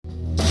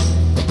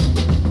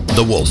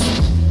the wolf.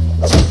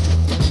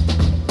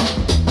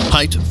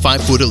 Height,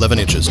 5 foot 11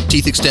 inches.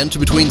 Teeth extend to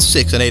between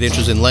 6 and 8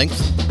 inches in length.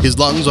 His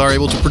lungs are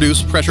able to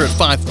produce pressure at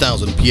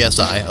 5,000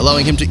 psi,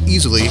 allowing him to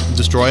easily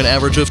destroy an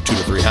average of 2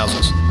 to 3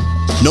 houses.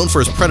 Known for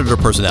his predator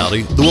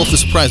personality, the wolf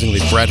is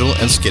surprisingly fragile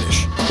and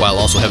skittish, while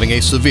also having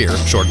a severe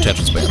short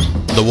attention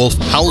span. The wolf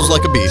howls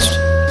like a beast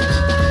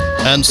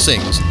and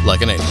sings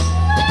like an angel.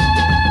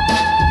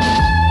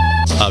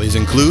 Hobbies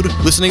include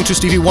listening to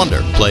Stevie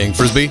Wonder, playing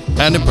frisbee,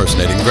 and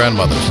impersonating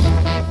grandmothers.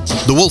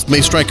 The wolf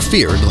may strike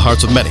fear into the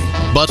hearts of many,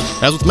 but,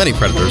 as with many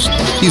predators,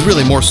 he's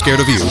really more scared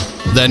of you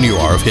than you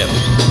are of him.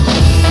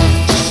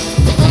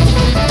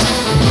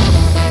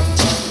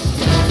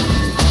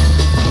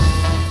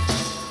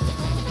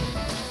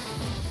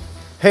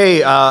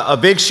 Hey, a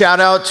big shout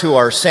out to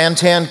our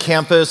Santan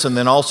campus and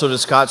then also to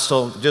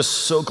Scottsdale.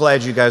 Just so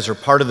glad you guys are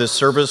part of this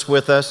service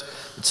with us.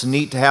 It's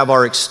neat to have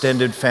our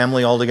extended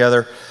family all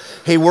together.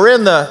 Hey, we're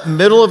in the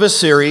middle of a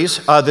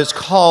series that's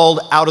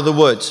called Out of the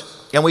Woods.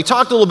 And we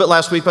talked a little bit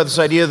last week about this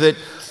idea that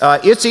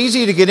it's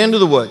easy to get into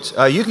the woods.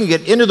 You can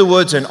get into the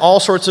woods in all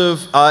sorts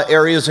of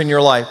areas in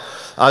your life.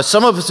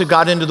 Some of us have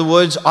got into the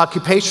woods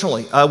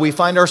occupationally. We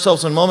find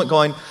ourselves in a moment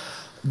going,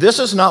 this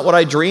is not what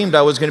I dreamed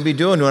I was going to be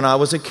doing when I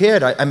was a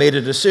kid. I made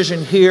a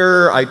decision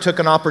here. I took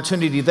an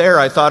opportunity there.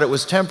 I thought it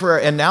was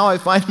temporary. And now I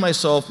find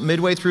myself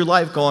midway through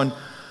life going,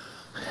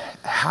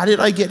 how did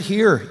I get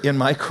here in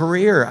my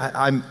career?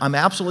 I'm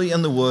absolutely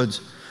in the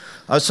woods.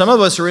 Some of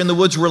us are in the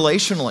woods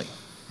relationally.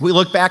 We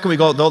look back and we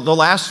go, the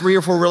last 3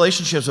 or 4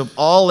 relationships have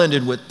all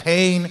ended with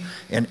pain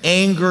and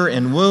anger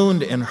and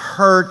wound and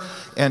hurt.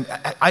 And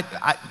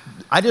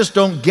I just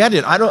don't get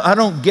it. I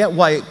don't get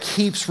why it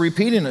keeps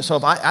repeating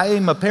itself. I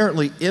am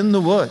apparently in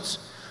the woods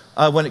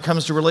when it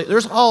comes to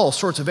there's all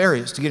sorts of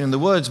areas to get in the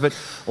woods. But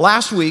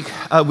last week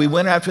we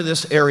went after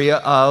this area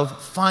of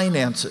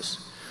finances.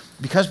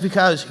 Because, you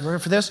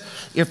ready for this?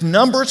 If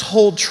numbers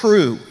hold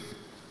true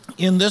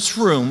in this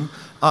room,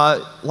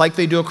 like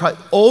they do across,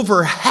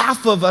 over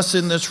half of us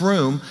in this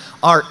room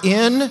are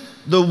in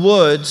the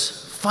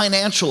woods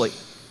financially.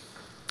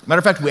 Matter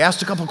of fact, we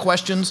asked a couple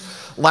questions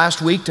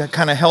last week to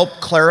kind of help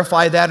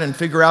clarify that and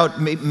figure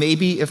out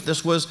maybe if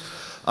this was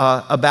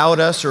about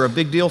us or a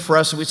big deal for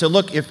us. And we said,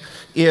 look, if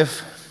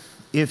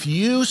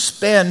you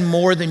spend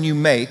more than you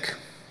make,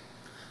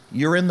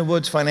 you're in the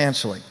woods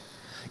financially.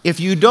 If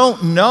you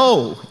don't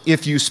know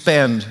if you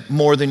spend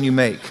more than you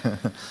make,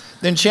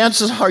 then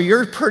chances are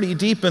you're pretty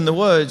deep in the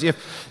woods.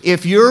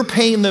 If you're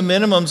paying the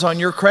minimums on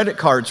your credit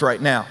cards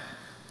right now,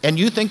 and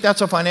you think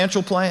that's a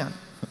financial plan,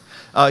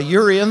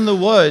 you're in the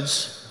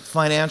woods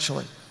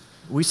financially.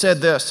 We said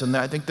this, and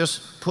I think this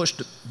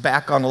pushed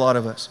back on a lot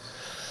of us.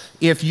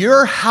 If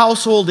your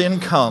household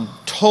income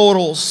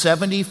totals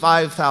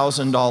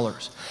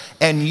 $75,000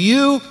 and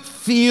you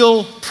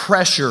feel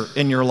pressure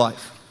in your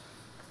life,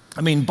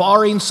 I mean,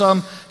 barring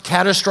some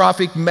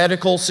catastrophic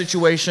medical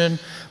situation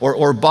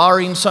or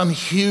barring some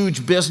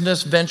huge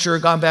business venture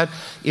gone bad,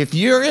 if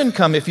your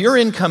income is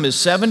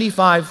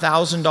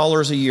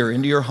 $75,000 a year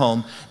into your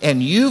home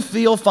and you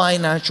feel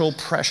financial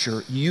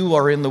pressure, you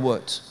are in the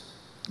woods.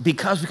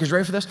 Because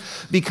ready for this?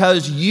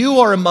 Because you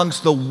are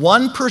amongst the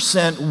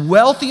 1%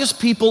 wealthiest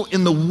people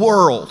in the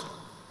world.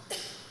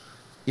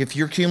 If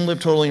your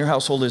cumulative total in your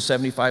household is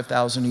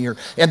 $75,000 a year.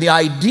 And the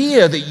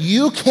idea that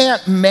you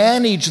can't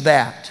manage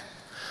that,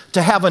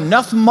 to have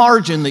enough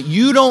margin that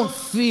you don't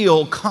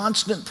feel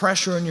constant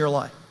pressure in your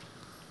life,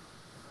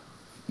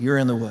 you're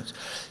in the woods.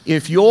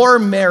 If your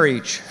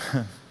marriage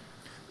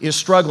is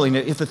struggling,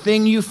 if the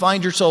thing you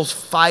find yourselves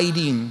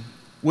fighting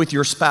with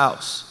your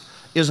spouse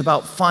is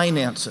about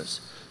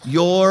finances,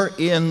 you're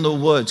in the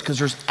woods, because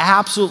there's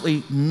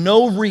absolutely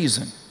no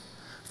reason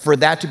for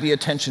that to be a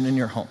tension in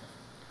your home.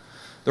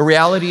 The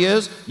reality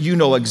is, you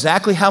know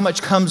exactly how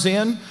much comes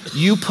in,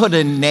 you put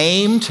a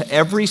name to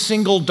every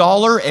single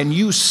dollar, and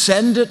you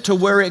send it to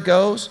where it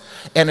goes.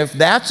 And if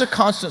that's a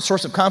constant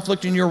source of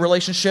conflict in your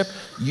relationship,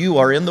 you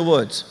are in the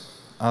woods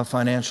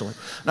financially.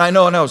 Now, I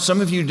know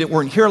some of you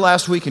weren't here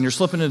last week, and you're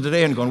slipping in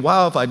today and going,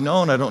 wow, if I'd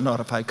known, I don't know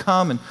if I'd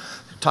come, and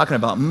talking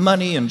about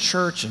money and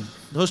church, and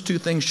those two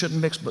things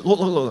shouldn't mix. But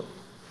look.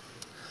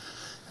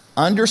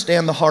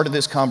 Understand the heart of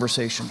this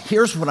conversation.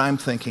 Here's what I'm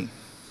thinking.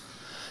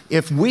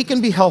 If we can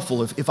be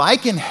helpful, if I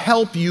can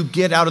help you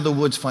get out of the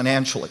woods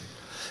financially,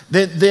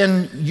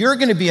 then you're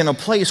going to be in a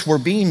place where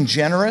being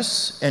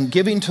generous and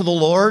giving to the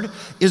Lord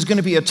is going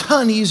to be a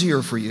ton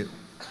easier for you.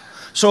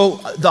 So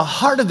the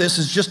heart of this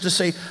is just to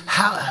say,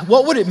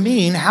 what would it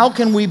mean? How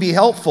can we be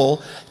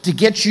helpful to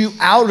get you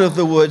out of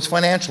the woods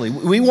financially?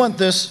 We want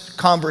this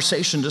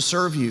conversation to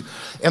serve you.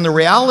 And the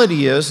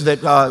reality is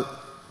that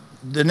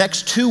the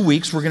next 2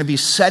 weeks, we're going to be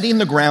setting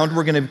the ground.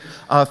 We're going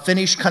to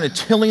finish kind of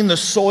tilling the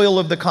soil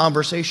of the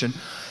conversation.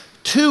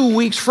 2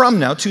 weeks from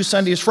now, 2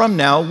 Sundays from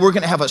now, we're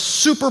going to have a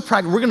super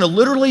practical, we're going to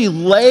literally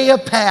lay a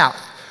path.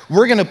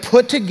 We're going to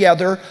put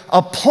together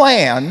a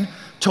plan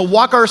to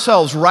walk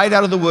ourselves right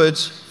out of the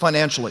woods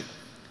financially.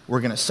 We're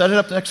going to set it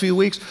up the next few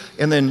weeks,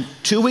 and then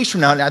 2 weeks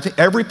from now, and I think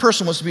every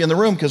person wants to be in the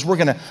room because we're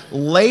going to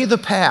lay the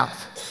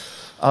path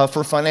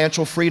for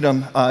financial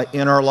freedom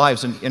in our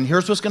lives. And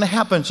here's what's going to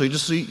happen, so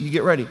you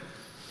get ready.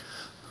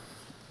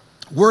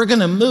 We're going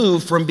to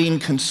move from being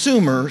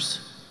consumers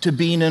to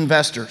being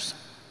investors.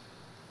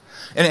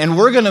 And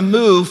we're going to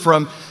move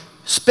from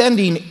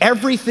spending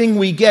everything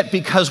we get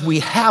because we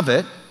have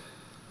it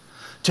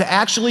to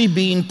actually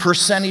being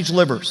percentage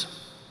livers.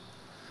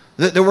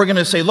 That we're going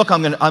to say, look,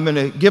 I'm going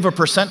to give a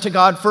percent to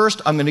God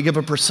first. I'm going to give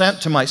a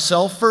percent to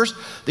myself first.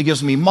 That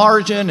gives me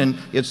margin, and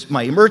it's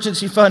my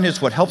emergency fund.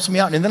 It's what helps me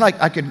out. And then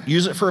I could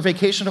use it for a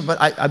vacation, but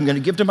I'm going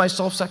to give to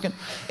myself second.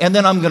 And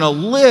then I'm going to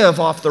live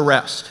off the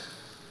rest.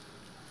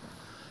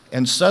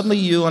 And suddenly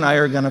you and I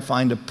are going to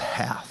find a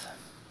path.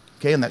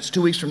 Okay, and that's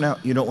 2 weeks from now.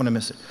 You don't want to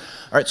miss it.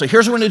 All right, so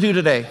here's what we're going to do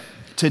today.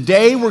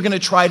 Today, we're going to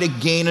try to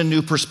gain a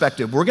new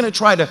perspective. We're going to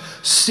try to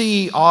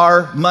see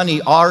our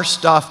money, our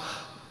stuff,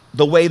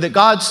 the way that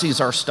God sees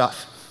our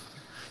stuff.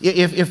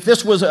 If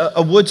this was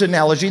a woods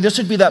analogy, this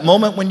would be that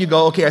moment when you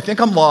go, okay, I think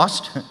I'm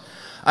lost.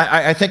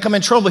 I think I'm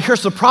in trouble.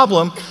 Here's the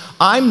problem.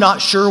 I'm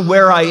not sure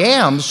where I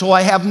am, so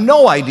I have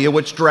no idea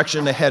which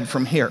direction to head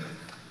from here.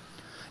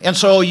 And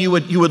so you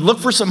would look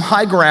for some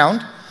high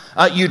ground.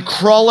 You'd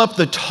crawl up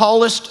the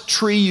tallest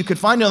tree you could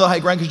find on the high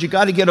ground because you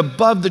got to get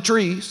above the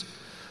trees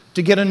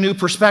to get a new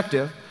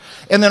perspective.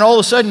 And then all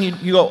of a sudden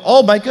you go,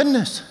 oh my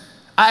goodness.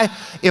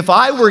 If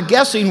I were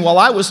guessing while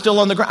I was still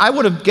on the ground, I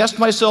would have guessed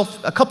myself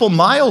a couple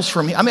miles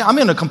from here. I mean, I'm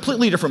in a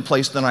completely different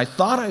place than I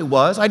thought I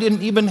was. I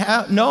didn't even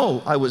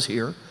know I was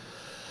here.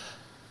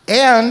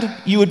 And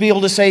you would be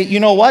able to say,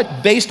 you know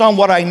what? Based on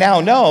what I now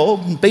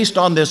know, based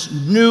on this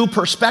new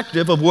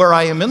perspective of where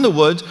I am in the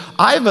woods,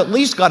 I've at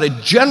least got a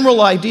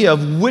general idea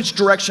of which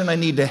direction I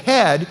need to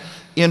head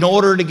in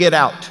order to get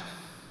out.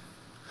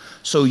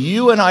 So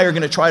you and I are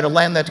going to try to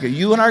land that together.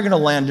 You and I are going to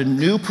land a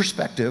new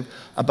perspective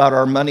about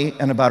our money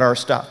and about our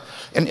stuff.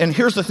 And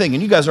here's the thing,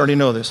 and you guys already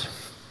know this.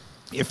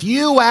 If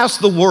you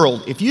ask the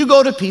world, if you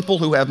go to people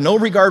who have no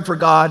regard for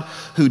God,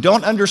 who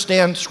don't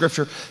understand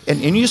Scripture, and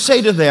you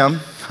say to them,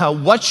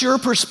 what's your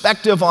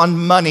perspective on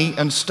money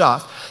and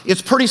stuff?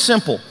 It's pretty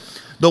simple.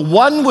 The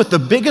one with the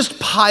biggest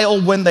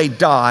pile when they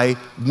die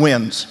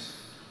wins.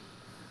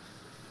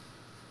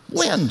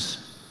 Wins.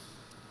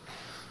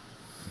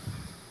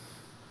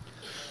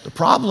 The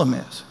problem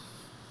is,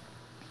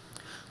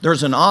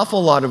 there's an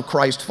awful lot of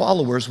Christ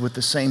followers with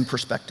the same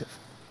perspective.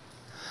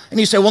 And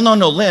you say, well,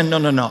 no, Lynn,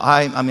 no.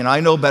 I mean,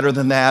 I know better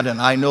than that,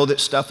 and I know that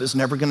stuff is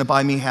never going to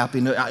buy me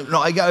happiness.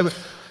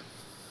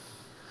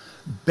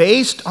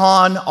 Based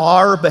on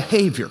our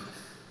behavior,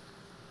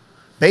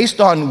 based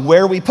on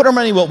where we put our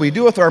money, what we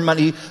do with our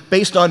money,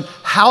 based on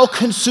how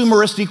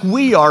consumeristic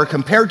we are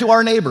compared to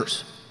our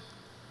neighbors,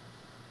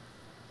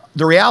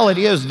 the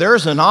reality is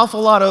there's an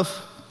awful lot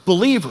of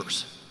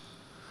believers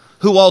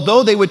who,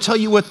 although they would tell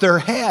you with their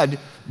head,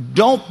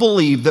 don't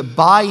believe that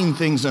buying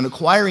things and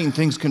acquiring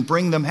things can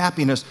bring them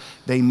happiness.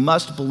 They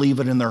must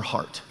believe it in their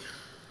heart.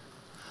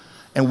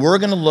 And we're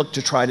going to look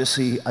to try to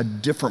see a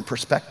different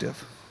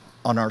perspective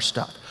on our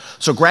stuff.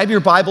 So grab your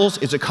Bibles.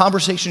 It's a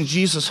conversation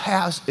Jesus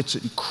has. It's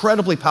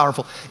incredibly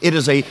powerful. It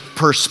is a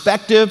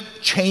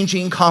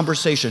perspective-changing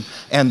conversation.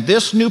 And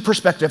this new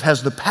perspective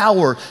has the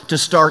power to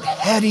start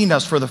heading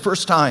us for the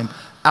first time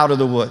out of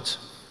the woods.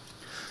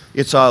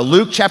 It's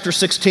Luke chapter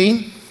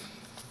 16.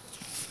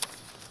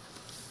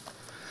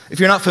 If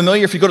you're not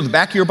familiar, if you go to the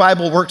back of your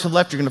Bible, work to the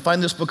left, you're going to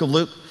find this book of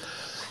Luke.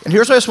 And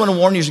here's what I just want to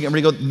warn you as you get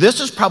ready to go. This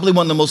is probably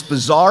one of the most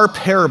bizarre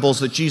parables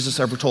that Jesus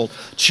ever told.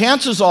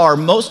 Chances are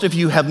most of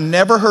you have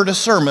never heard a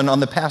sermon on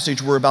the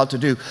passage we're about to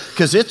do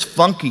because it's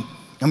funky.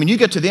 I mean, you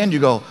get to the end, you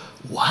go,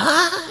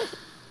 what?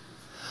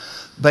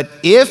 But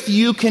if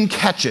you can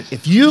catch it,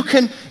 if you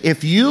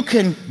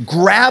can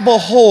grab a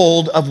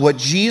hold of what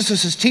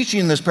Jesus is teaching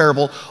in this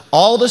parable,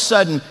 all of a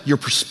sudden your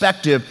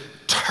perspective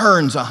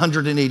turns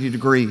 180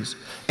 degrees.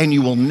 And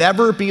you will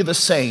never be the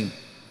same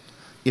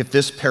if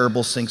this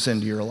parable sinks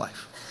into your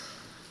life.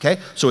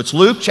 Okay? So it's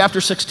Luke chapter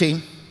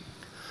 16,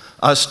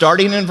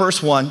 starting in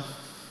verse 1.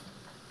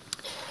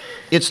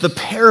 It's the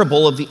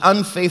parable of the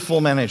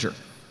unfaithful manager.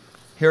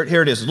 Here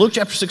it is. Luke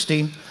chapter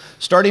 16,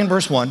 starting in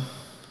verse 1.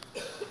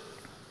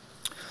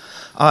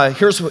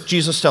 Here's what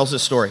Jesus tells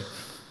this story.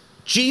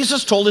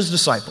 Jesus told his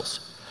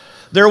disciples,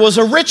 there was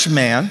a rich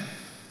man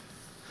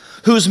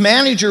whose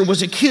manager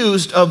was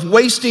accused of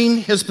wasting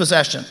his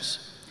possessions.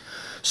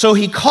 So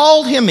he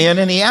called him in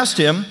and he asked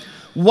him,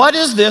 what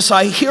is this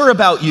I hear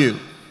about you?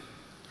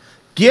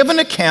 Give an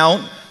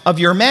account of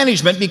your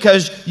management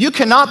because you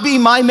cannot be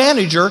my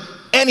manager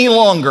any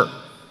longer.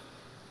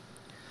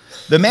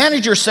 The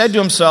manager said to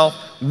himself,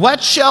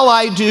 what shall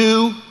I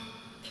do?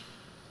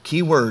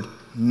 Keyword,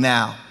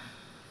 now.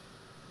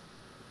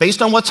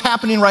 Based on what's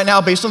happening right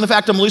now, based on the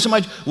fact I'm losing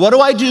what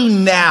do I do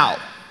now?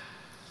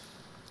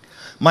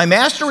 My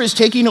master is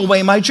taking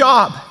away my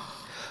job.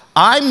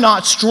 I'm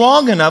not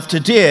strong enough to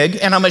dig,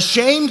 and I'm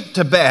ashamed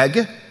to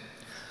beg.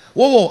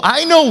 Whoa,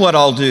 I know what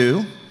I'll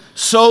do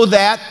so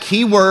that,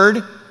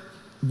 keyword,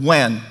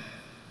 when.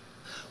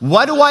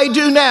 What do I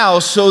do now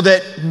so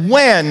that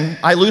when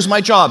I lose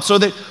my job, so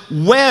that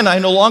when I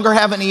no longer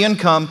have any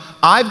income,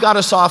 I've got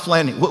a soft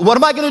landing? What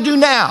am I going to do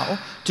now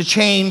to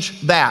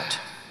change that.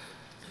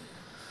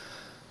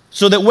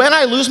 So that when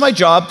I lose my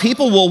job,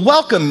 people will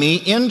welcome me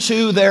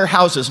into their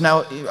houses.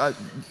 Now,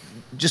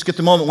 just get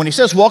the moment. When he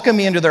says welcome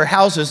me into their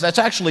houses, that's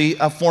actually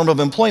a form of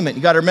employment.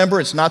 You got to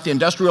remember, it's not the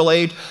industrial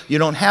age. You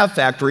don't have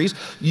factories.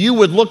 You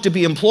would look to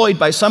be employed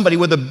by somebody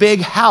with a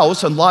big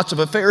house and lots of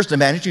affairs to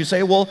manage. You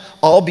say, well,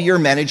 I'll be your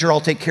manager. I'll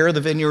take care of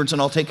the vineyards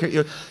and I'll take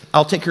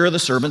care of the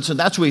servants. And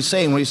that's what he's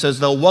saying when he says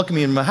they'll welcome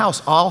me in my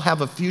house. I'll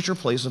have a future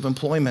place of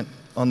employment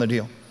on the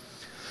deal.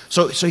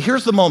 So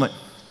here's the moment.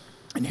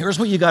 And here's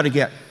what you got to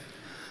get.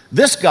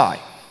 This guy,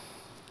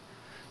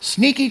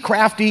 sneaky,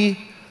 crafty,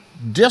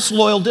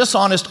 disloyal,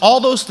 dishonest,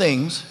 all those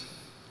things,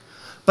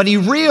 but he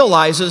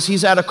realizes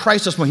he's at a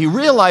crisis moment. He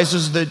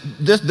realizes that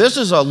this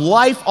is a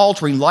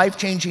life-altering,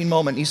 life-changing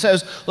moment. He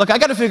says, look, I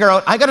got to figure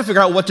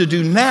out what to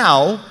do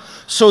now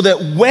so that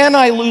when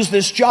I lose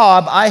this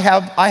job, I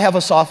have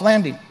a soft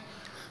landing.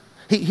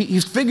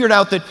 He's figured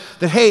out that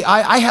hey,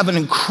 I have an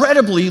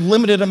incredibly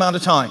limited amount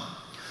of time.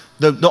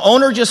 The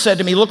owner just said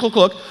to me, look,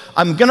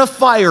 I'm going to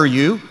fire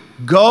you.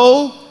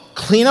 Go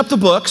clean up the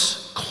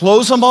books,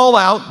 close them all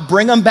out,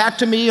 bring them back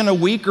to me in a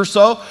week or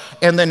so,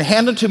 and then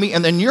hand them to me,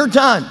 and then you're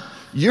done.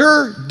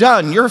 You're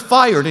done. You're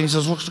fired. And he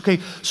says, well,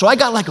 okay, so I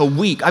got like a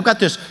week. I've got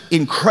this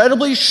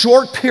incredibly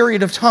short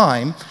period of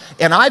time,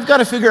 and I've got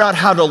to figure out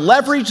how to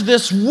leverage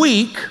this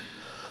week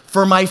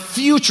for my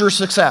future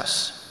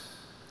success.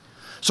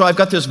 So I've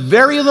got this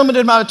very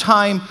limited amount of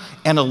time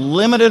and a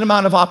limited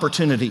amount of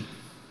opportunity.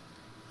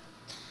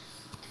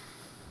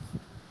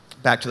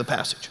 Back to the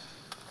passage.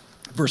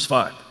 Verse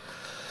 5.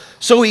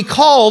 So he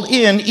called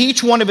in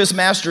each one of his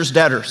master's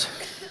debtors.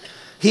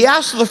 He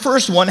asked the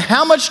first one,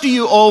 how much do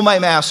you owe my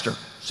master?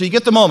 So you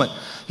get the moment.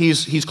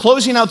 He's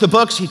closing out the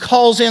books. He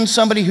calls in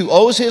somebody who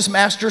owes his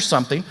master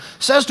something.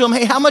 Says to him,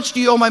 hey, how much do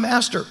you owe my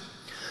master?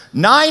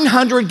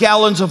 900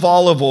 gallons of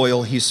olive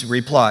oil, he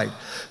replied.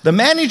 The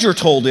manager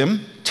told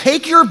him,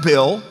 take your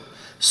bill,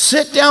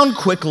 sit down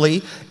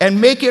quickly, and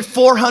make it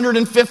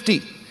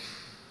 450.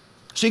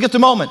 So you get the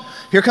moment.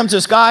 Here comes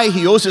this guy.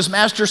 He owes his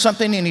master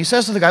something, and he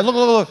says to the guy,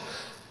 look.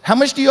 How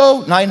much do you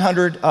owe?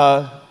 900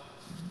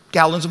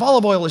 gallons of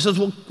olive oil. He says,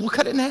 well, we'll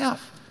cut it in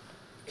half.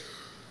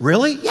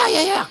 Really?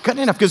 Yeah. Cut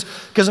it in half.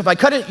 Because if I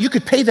cut it, you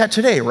could pay that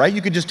today, right?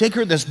 You could just take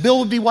her, this bill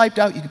would be wiped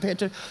out. You could pay it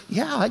today.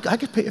 Yeah, I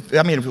could pay it.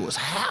 I mean, if it was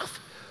half,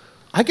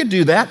 I could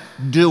do that.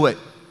 Do it.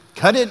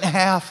 Cut it in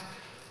half.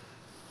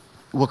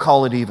 We'll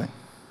call it even.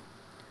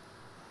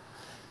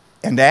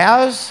 And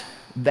as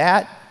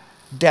that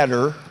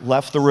debtor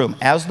left the room,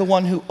 as the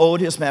one who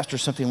owed his master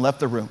something left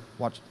the room,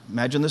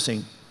 imagine the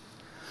scene.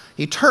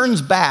 He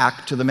turns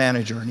back to the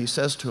manager and he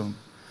says to him,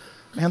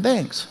 man,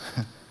 thanks.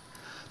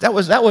 That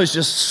was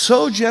just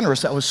so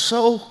generous. That was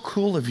so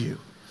cool of you.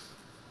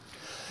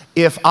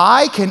 If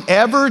I can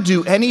ever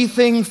do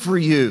anything for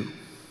you,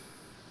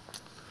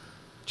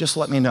 just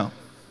let me know.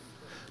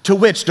 To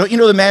which, don't you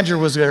know the manager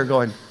was there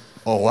going,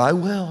 oh, I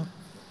will.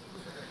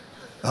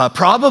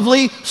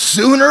 Probably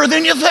sooner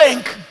than you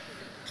think.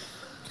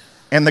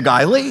 And the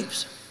guy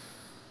leaves.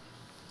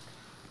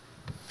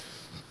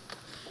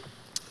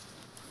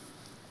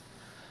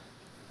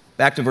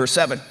 Back to verse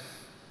 7.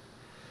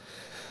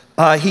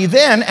 He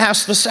then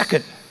asked the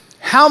second,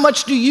 how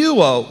much do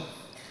you owe?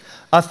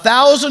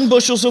 1,000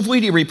 bushels of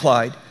wheat, he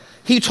replied.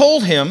 He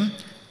told him,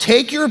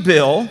 take your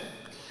bill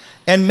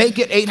and make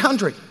it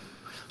 800.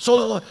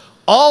 So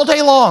all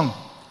day long,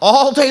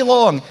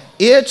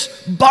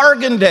 it's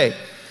bargain day.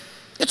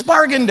 It's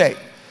bargain day.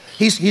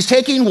 He's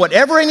taking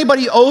whatever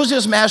anybody owes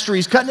his master,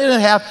 he's cutting it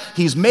in half,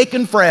 he's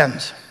making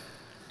friends.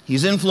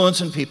 He's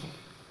influencing people.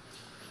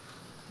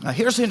 Now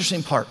here's the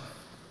interesting part.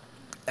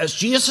 As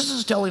Jesus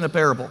is telling a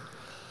parable,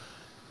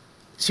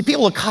 see,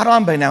 people are caught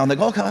on by now and they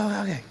go,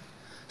 okay.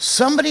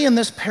 Somebody in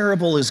this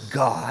parable is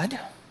God.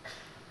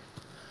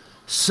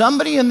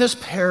 Somebody in this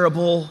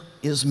parable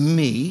is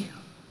me.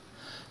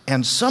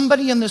 And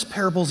somebody in this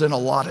parable is in a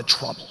lot of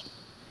trouble.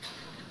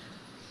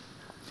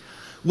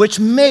 Which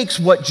makes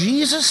what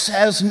Jesus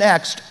says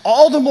next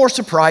all the more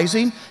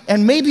surprising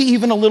and maybe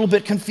even a little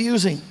bit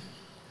confusing.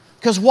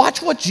 Because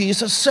watch what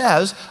Jesus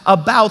says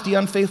about the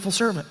unfaithful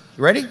servant.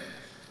 You ready?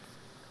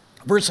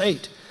 Verse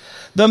 8,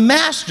 the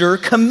master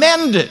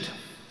commended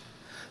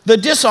the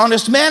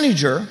dishonest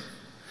manager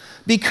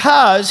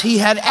because he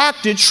had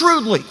acted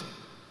shrewdly.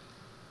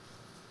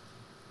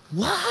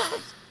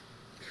 What?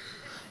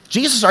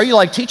 Jesus, are you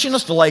like teaching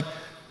us to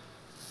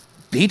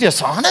be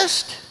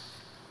dishonest?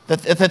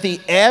 That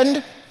the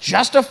end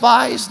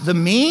justifies the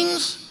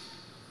means?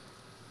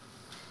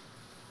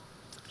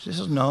 She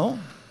says, no.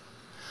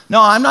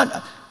 No,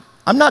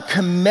 I'm not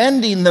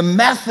commending the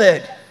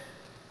method.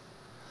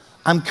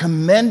 I'm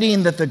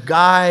commending that the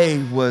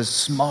guy was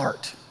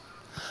smart.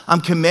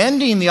 I'm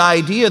commending the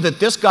idea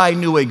that this guy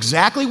knew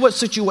exactly what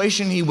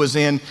situation he was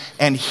in,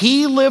 and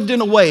he lived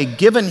in a way,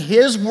 given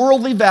his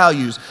worldly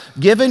values,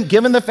 given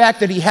the fact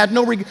that he had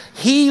no regret,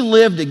 he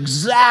lived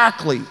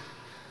exactly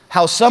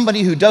how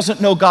somebody who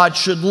doesn't know God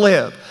should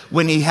live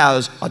when he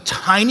has a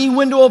tiny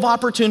window of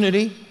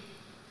opportunity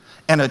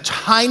and a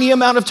tiny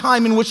amount of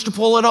time in which to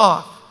pull it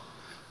off.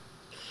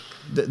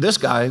 This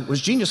guy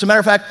was genius. As a matter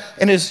of fact,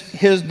 and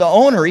the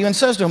owner even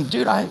says to him,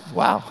 dude,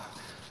 wow,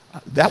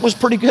 that was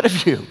pretty good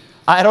of you.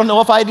 I don't know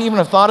if I'd even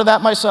have thought of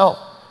that myself.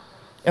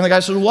 And the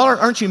guy says, well,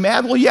 aren't you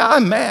mad? Well, yeah,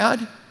 I'm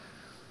mad.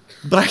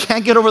 But I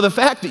can't get over the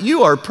fact that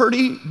you are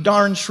pretty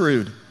darn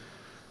shrewd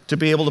to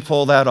be able to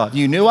pull that off.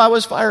 You knew I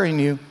was firing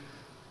you.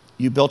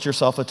 You built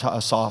yourself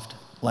a soft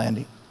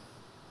landing.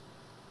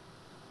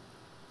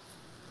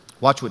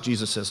 Watch what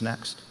Jesus says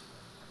next.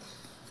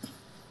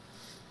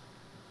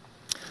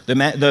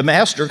 The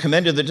master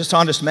commended the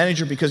dishonest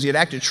manager because he had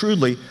acted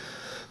shrewdly.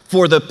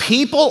 For the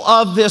people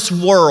of this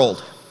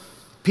world,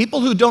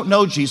 people who don't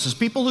know Jesus,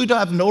 people who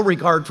have no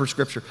regard for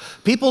Scripture,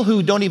 people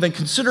who don't even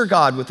consider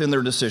God within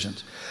their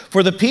decisions,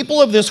 for the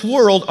people of this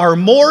world are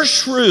more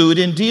shrewd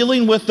in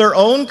dealing with their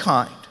own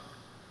kind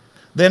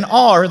than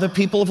are the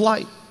people of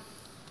light.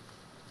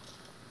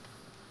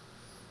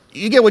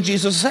 You get what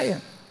Jesus is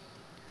saying?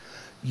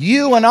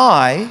 You and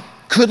I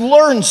could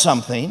learn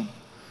something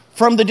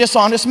from the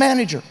dishonest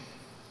manager.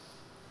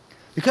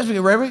 Because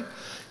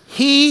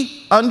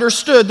he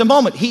understood the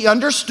moment. He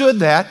understood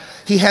that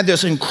he had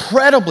this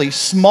incredibly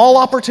small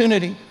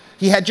opportunity.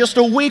 He had just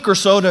a week or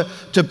so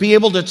to be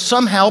able to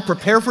somehow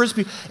prepare for his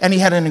people. And he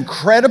had an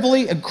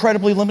incredibly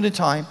limited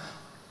time.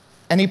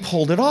 And he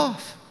pulled it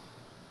off.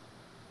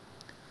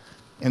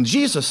 And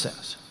Jesus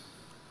says,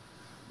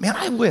 man,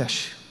 I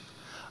wish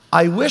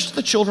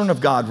the children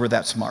of God were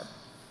that smart.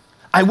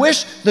 I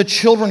wish the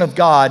children of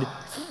God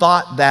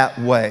thought that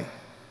way.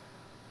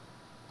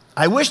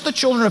 I wish the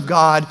children of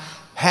God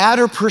had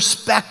a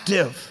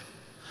perspective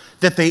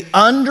that they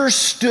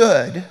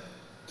understood,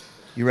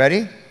 you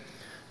ready?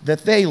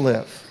 That they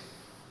live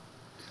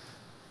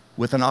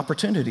with an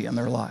opportunity in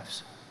their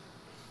lives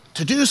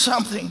to do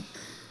something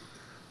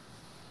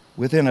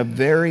within a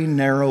very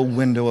narrow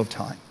window of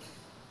time.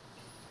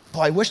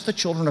 Boy, I wish the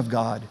children of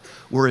God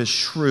were as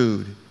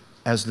shrewd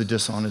as the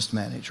dishonest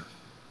manager.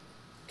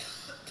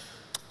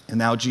 And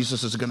now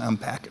Jesus is going to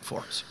unpack it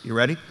for us. You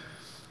ready?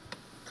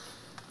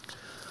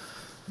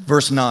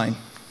 Verse 9.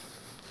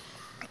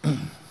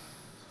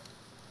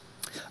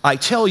 I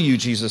tell you,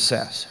 Jesus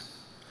says,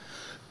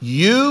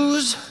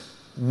 use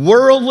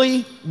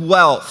worldly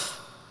wealth.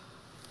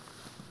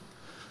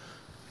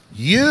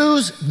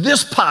 Use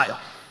this pile.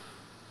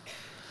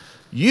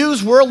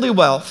 Use worldly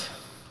wealth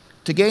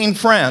to gain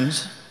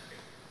friends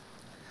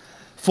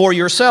for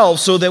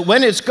yourselves so that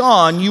when it's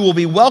gone, you will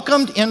be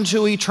welcomed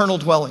into eternal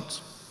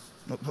dwellings.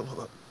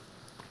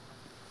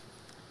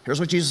 Here's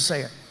what Jesus is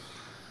saying.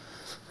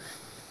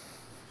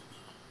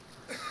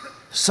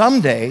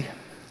 Someday,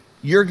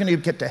 you're going to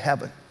get to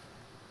heaven.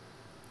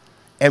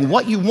 And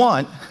what you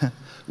want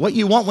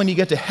when you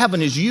get to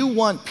heaven is you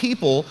want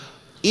people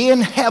in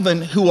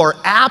heaven who are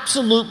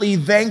absolutely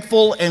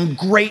thankful and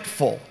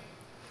grateful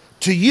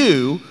to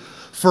you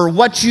for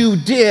what you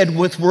did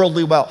with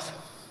worldly wealth.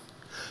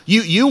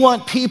 You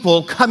want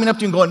people coming up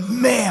to you and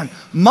going, man,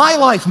 my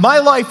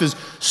life is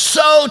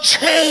so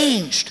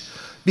changed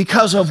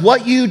because of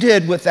what you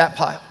did with that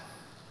pile.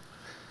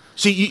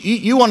 See,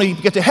 you want to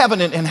get to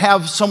heaven and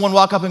have someone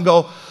walk up and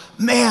go,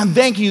 man,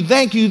 thank you.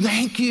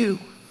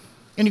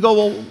 And you go,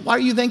 well, why are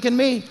you thanking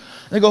me? And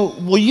they go,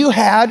 well, you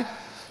had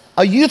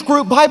a youth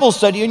group Bible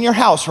study in your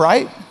house,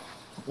 right?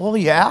 Well,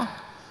 yeah.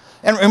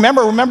 And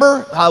remember,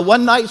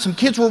 one night some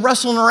kids were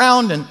wrestling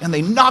around and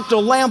they knocked a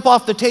lamp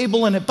off the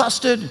table and it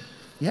busted.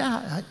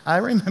 Yeah, I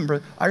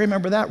remember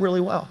that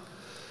really well.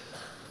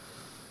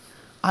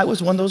 I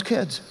was one of those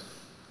kids.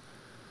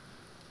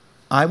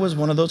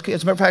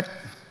 Matter of fact,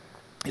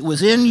 it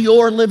was in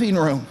your living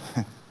room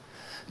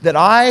that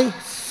I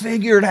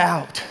figured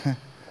out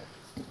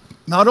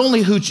not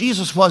only who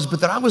Jesus was, but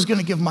that I was going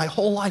to give my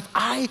whole life.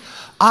 I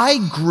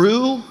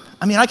grew.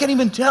 I can't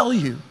even tell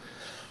you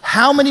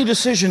how many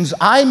decisions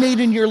I made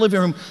in your living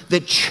room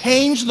that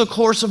changed the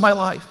course of my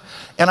life.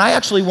 And I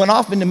actually went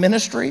off into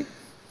ministry,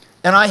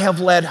 and I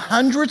have led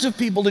hundreds of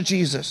people to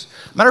Jesus.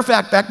 Matter of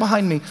fact, back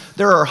behind me,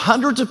 there are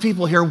hundreds of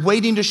people here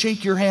waiting to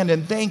shake your hand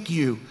and thank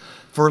you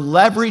for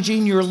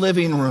leveraging your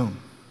living room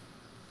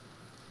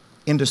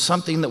into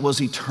something that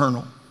was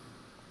eternal.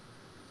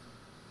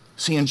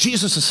 See, and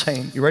Jesus is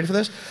saying, you ready for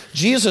this?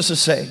 Jesus is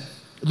saying,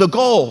 the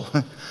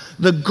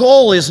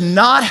goal is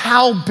not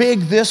how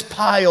big this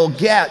pile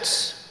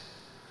gets.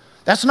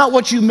 That's not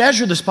what you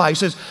measure this by. He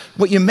says,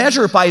 what you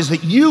measure it by is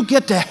that you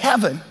get to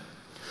heaven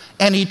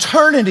and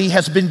eternity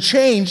has been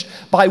changed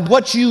by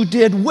what you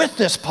did with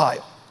this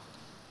pile.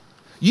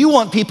 You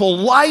want people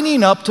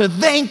lining up to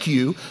thank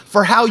you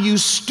for how you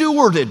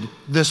stewarded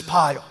this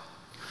pile.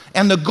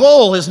 And the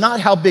goal is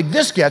not how big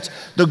this gets.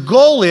 The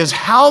goal is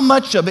how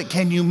much of it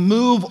can you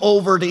move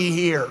over to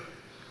here?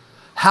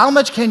 How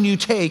much can you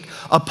take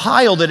a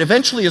pile that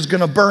eventually is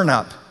going to burn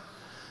up?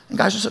 And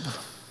guys,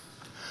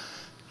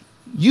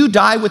 you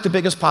die with the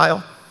biggest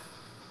pile.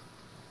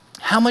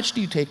 How much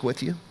do you take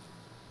with you?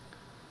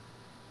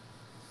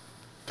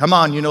 Come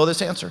on, you know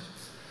this answer.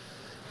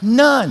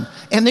 None.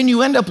 And then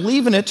you end up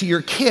leaving it to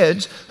your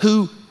kids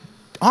who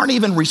aren't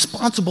even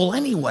responsible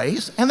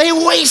anyways, and they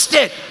waste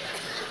it.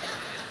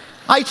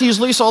 I tease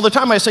Lisa all the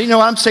time. I say,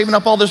 I'm saving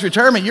up all this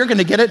retirement. You're going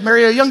to get it,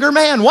 marry a younger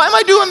man. Why am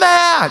I doing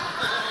that?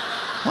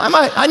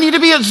 I need to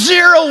be at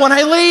 0 when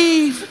I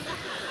leave.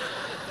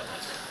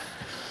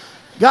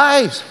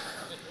 Guys,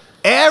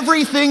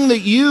 everything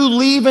that you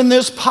leave in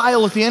this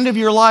pile at the end of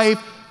your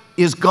life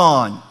is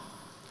gone.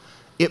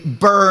 It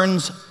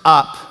burns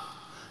up.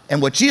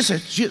 And what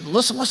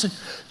listen,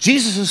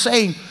 Jesus is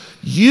saying,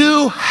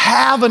 you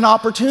have an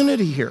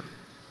opportunity here.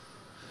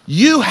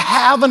 You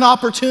have an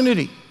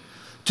opportunity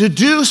to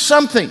do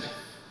something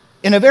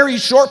in a very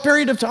short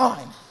period of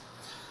time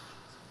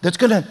that's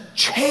going to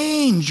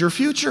change your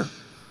future.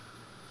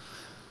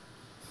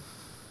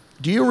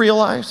 Do you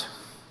realize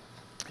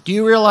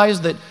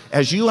that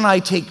as you and I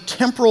take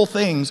temporal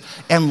things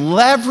and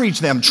leverage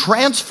them,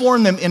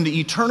 transform them into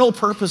eternal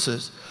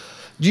purposes,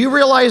 do you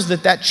realize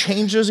that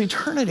changes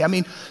eternity? I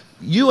mean,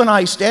 you and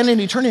I stand in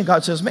eternity and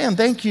God says, man,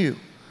 thank you.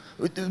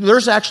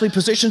 There's actually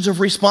positions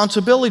of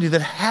responsibility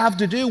that have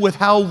to do with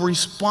how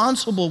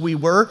responsible we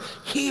were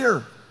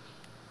here.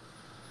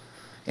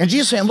 And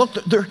Jesus saying, look,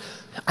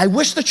 I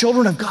wish the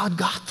children of God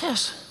got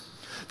this.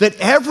 That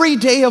every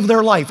day of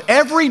their life,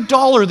 every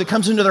dollar that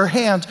comes into their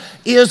hands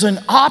is an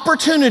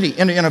opportunity.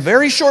 In a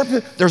very short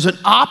period, there's an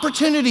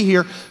opportunity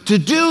here to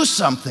do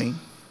something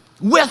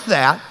with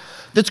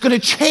that's going to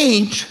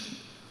change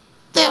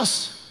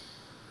this.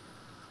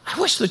 I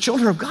wish the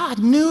children of God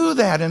knew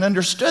that and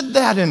understood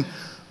that and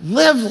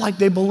lived like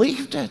they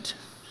believed it.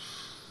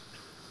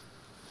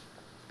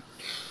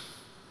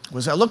 What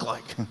does that look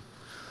like?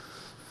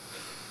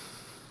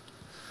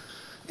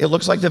 It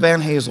looks like the Van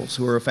Hazels,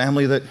 who are a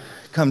family that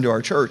come to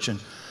our church, and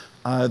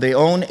they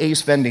own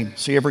Ace Vending.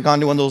 So you ever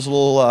gone to one of those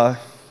little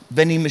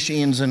vending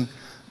machines and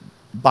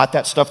bought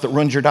that stuff that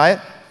ruins your diet?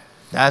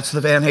 That's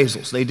the Van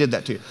Hazels. They did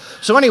that to you.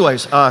 So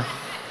anyways,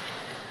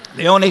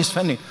 they own Ace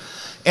Vending.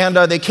 And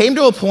they came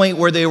to a point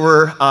where they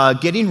were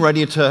getting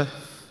ready to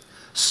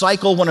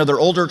cycle one of their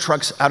older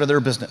trucks out of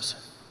their business.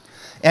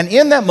 And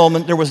in that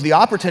moment, there was the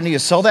opportunity to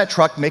sell that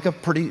truck, make a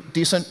pretty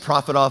decent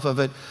profit off of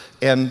it,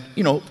 and,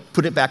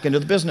 put it back into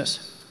the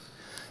business.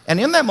 And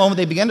in that moment,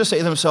 they began to say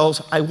to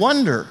themselves, I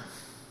wonder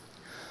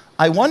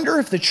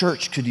if the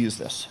church could use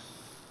this.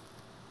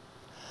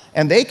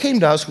 And they came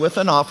to us with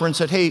an offer and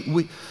said, hey,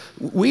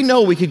 we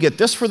know we could get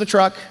this for the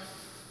truck.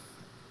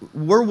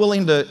 We're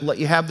willing to let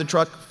you have the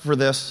truck for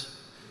this.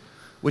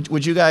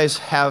 Would you guys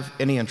have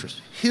any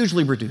interest?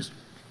 Hugely reduced.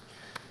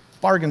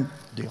 Bargain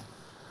deal.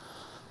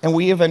 And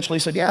we eventually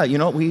said, yeah,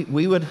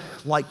 we would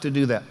like to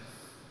do that.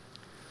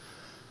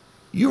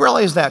 You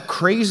realize that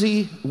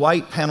crazy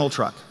white panel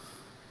truck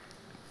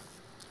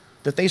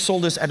that they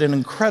sold us at an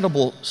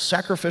incredible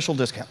sacrificial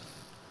discount.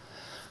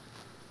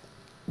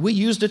 We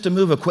used it to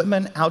move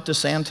equipment out to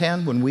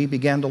Santan when we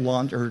began to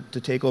launch or to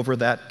take over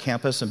that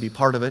campus and be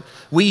part of it.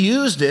 We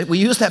used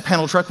that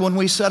panel truck when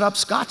we set up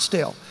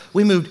Scottsdale.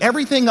 We moved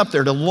everything up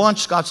there to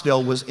launch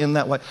Scottsdale was in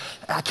that way.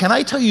 Can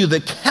I tell you the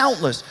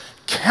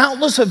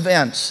countless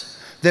events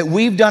that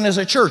we've done as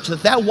a church,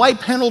 that white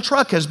panel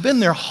truck has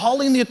been there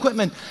hauling the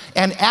equipment,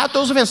 and at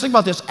those events, think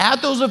about this,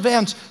 at those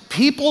events,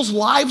 people's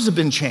lives have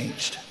been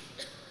changed.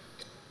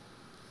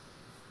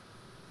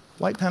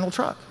 White panel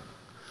truck.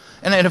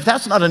 And if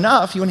that's not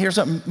enough, you want to hear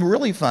something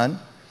really fun?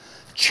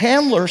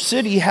 Chandler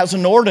City has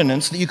an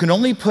ordinance that you can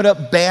only put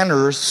up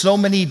banners so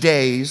many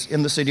days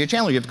in the city of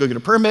Chandler. You have to go get a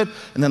permit,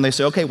 and then they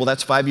say, okay, well,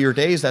 that's 5-year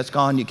days, that's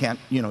gone, you can't,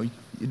 you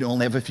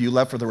only have a few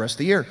left for the rest of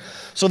the year.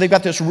 So they've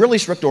got this really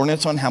strict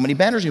ordinance on how many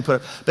banners you put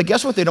up. But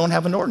guess what they don't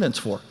have an ordinance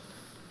for?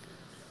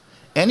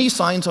 Any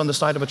signs on the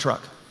side of a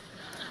truck.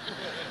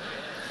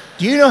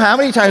 Do you know how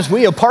many times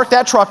we have parked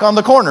that truck on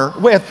the corner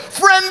with,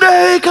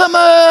 Frienday, come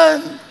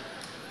on?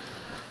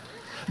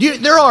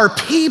 There are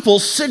people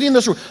sitting in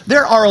this room.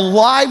 There are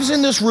lives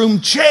in this room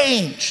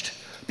changed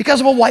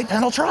because of a white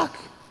panel truck.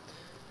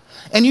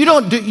 And you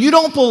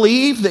don't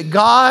believe that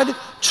God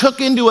took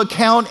into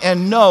account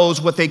and knows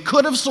what they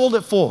could have sold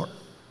it for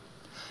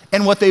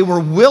and what they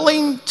were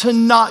willing to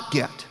not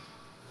get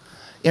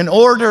in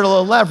order to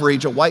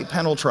leverage a white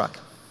panel truck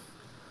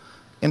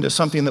into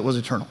something that was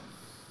eternal.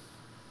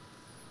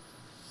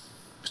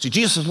 See,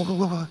 Jesus says,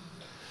 look,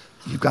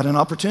 you've got an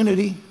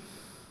opportunity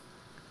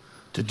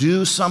to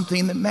do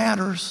something that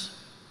matters.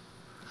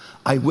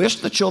 I wish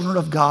the children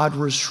of God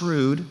were as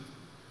shrewd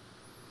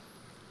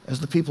as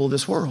the people of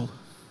this world.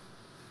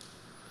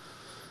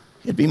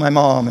 It'd be my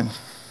mom, and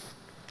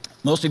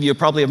most of you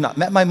probably have not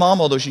met my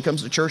mom, although she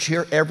comes to church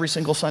here every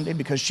single Sunday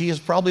because she is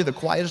probably the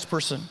quietest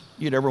person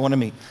you'd ever want to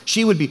meet.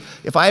 She would be,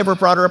 if I ever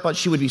brought her up,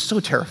 she would be so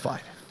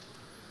terrified.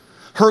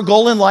 Her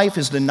goal in life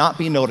is to not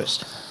be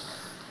noticed.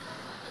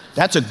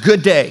 That's a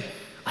good day.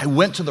 I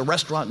went to the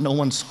restaurant, no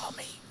one saw me.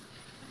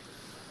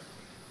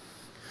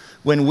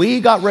 When we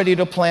got ready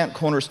to plant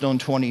Cornerstone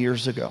 20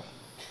 years ago,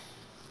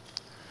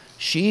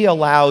 she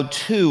allowed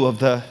 2 of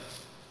the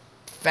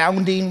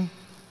founding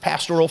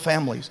pastoral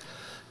families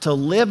to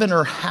live in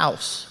her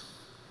house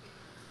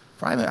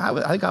for, I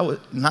think I was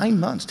 9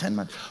 months, 10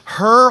 months.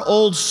 Her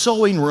old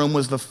sewing room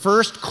was the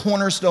first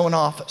Cornerstone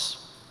office.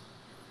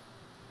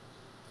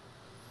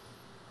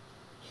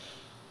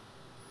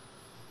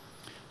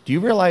 Do you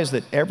realize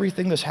that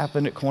everything that's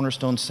happened at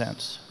Cornerstone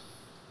since,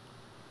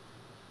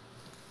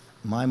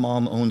 my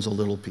mom owns a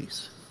little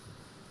piece?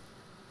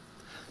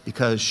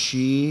 Because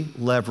she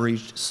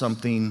leveraged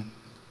something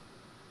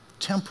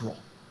temporal,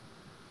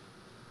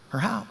 her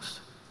house,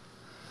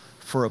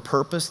 for a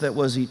purpose that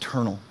was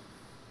eternal.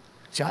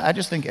 See, I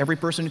just think every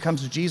person who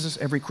comes to Jesus,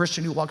 every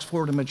Christian who walks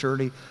forward to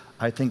maturity,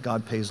 I think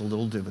God pays a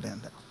little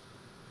dividend now.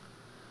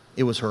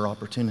 It was her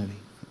opportunity.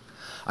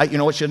 You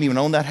know what? She doesn't even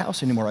own that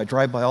house anymore. I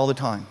drive by all the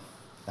time.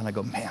 And I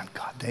go, man,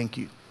 God, thank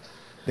you.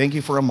 Thank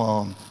you for a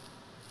mom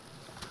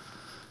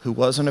who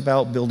wasn't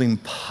about building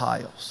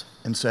piles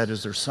and said,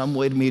 is there some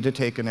way to me to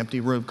take an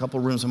empty room, couple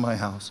rooms in my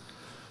house,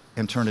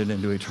 and turn it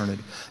into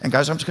eternity? And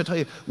guys, I'm just going to tell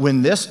you,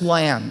 when this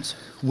lands,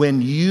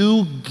 when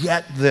you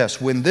get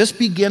this, when this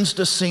begins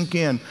to sink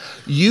in,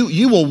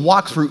 you will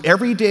walk through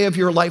every day of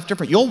your life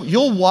different.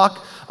 You'll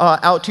walk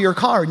out to your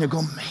car and you'll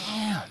go, man,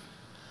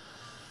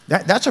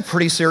 that's a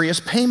pretty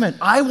serious payment.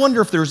 I wonder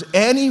if there's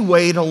any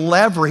way to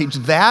leverage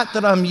that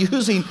I'm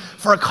using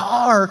for a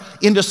car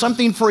into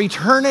something for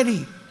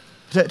eternity,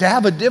 to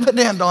have a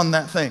dividend on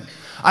that thing.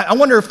 I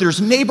wonder if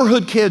there's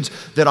neighborhood kids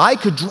that I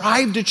could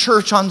drive to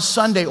church on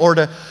Sunday or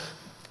to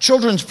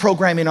children's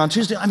programming on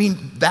Tuesday. I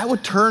mean, that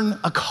would turn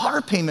a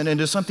car payment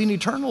into something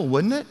eternal,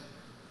 wouldn't it?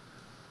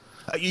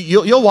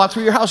 You'll walk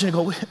through your house and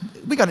you go,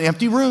 we got an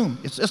empty room.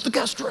 It's the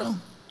guest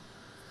room.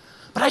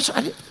 But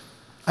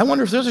I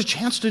wonder if there's a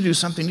chance to do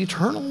something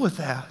eternal with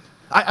that.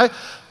 I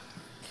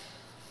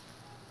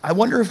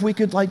wonder if we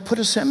could put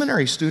a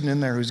seminary student in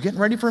there who's getting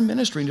ready for a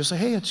ministry and just say,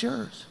 hey, it's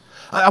yours.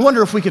 I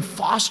wonder if we could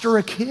foster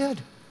a kid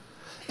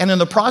and in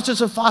the process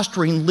of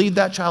fostering, lead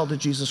that child to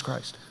Jesus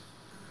Christ.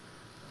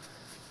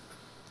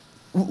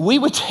 We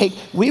would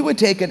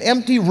take an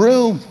empty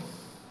room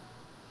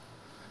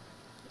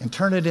and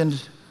turn it into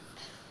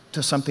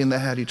something that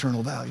had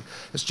eternal value.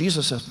 As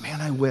Jesus says,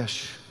 man, I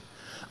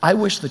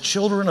wish the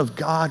children of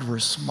God were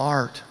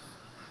smart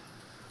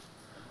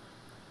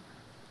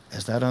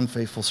as that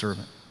unfaithful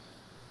servant.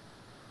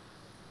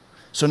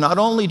 So not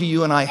only do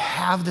you and I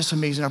have this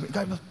amazing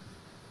opportunity,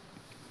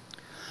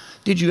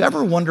 did you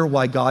ever wonder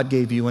why God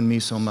gave you and me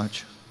so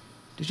much?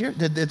 Did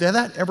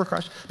that ever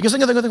cross? Because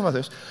think about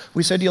this.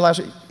 We said to you last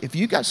week, if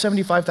you got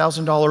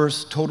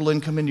 $75,000 total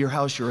income into your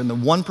house, you're in the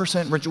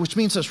 1% rich, which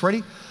means this,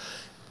 ready?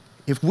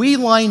 If we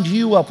lined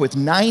you up with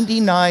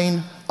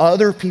 99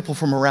 other people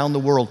from around the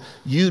world,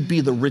 you'd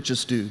be the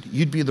richest dude.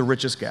 You'd be the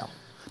richest gal.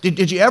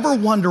 Did you ever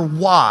wonder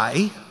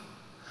why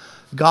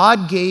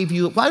God gave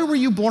you, why were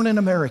you born in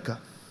America?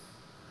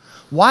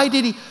 Why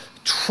did he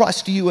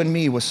trust you and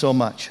me with so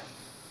much?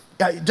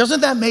 Doesn't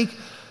that make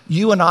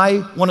you and I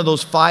one of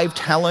those 5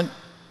 talent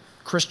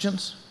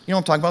Christians? You know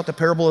what I'm talking about, the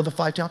parable of the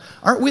 5 talents?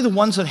 Aren't we the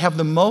ones that have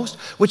the most?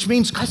 Which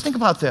means, guys, think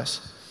about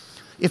this.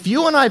 If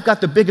you and I have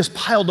got the biggest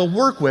pile to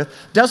work with,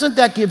 doesn't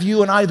that give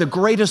you and I the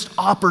greatest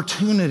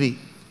opportunity?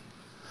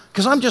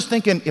 Because I'm just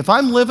thinking, if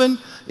I'm living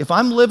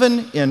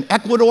in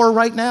Ecuador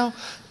right now,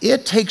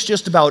 it takes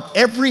just about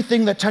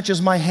everything that touches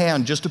my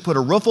hand just to put a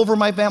roof over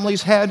my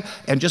family's head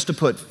and just to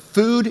put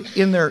food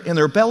in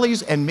their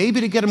bellies and maybe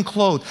to get them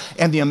clothed.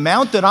 And the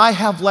amount that I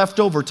have left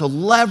over to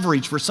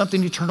leverage for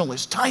something eternal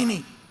is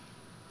tiny.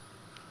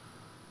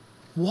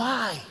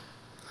 Why?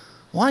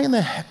 Why in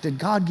the heck did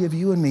God give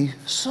you and me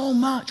so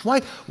much?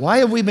 Why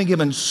have we been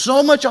given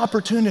so much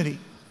opportunity?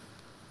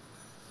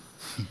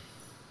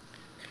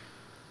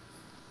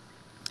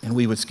 And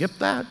we would skip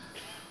that.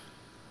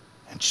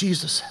 And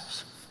Jesus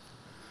says,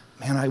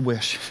 man, I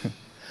wish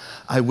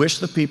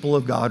the people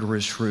of God were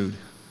as shrewd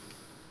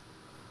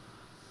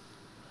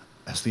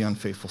as the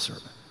unfaithful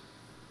servant.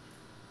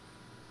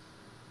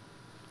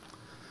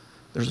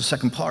 There's a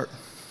second part.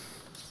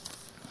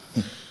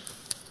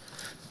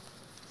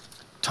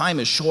 Time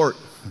is short.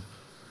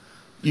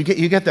 You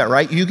get that,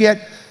 right?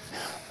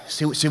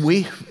 See,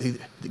 we,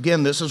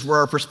 again, this is where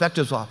our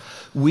perspective's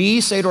off.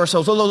 We say to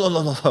ourselves,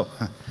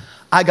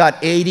 I got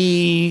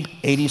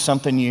 80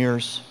 something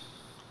years.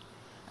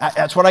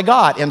 That's what I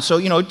got. And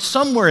so,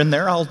 somewhere in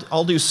there,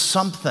 I'll do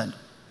something.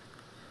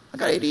 I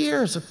got 80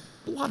 years, a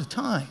lot of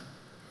time.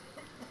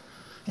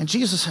 And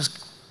Jesus says,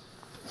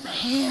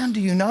 man, do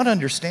you not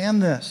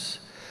understand this?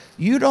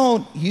 You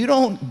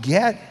don't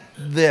get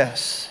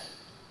this.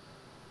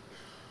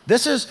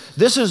 This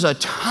is a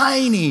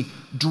tiny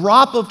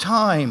drop of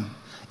time.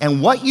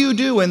 And what you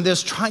do in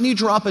this tiny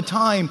drop of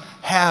time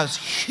has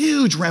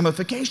huge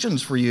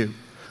ramifications for you.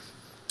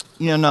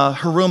 In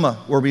Haruma,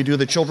 where we do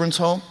the children's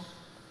home,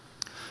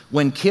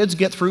 when kids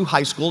get through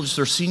high school, it's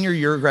their senior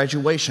year of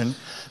graduation,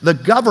 the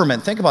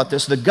government, think about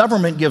this, the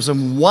government gives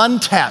them one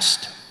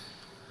test.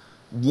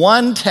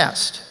 One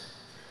test.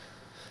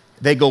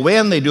 They go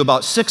in, they do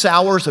about 6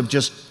 hours of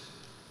just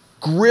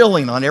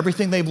grilling on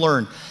everything they've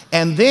learned.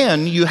 And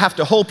then you have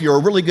to hope you're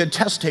a really good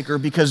test taker,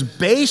 because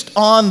based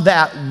on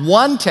that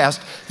one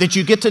test that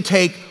you get to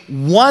take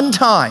one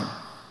time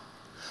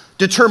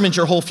determines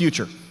your whole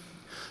future.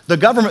 The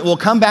government will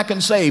come back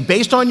and say,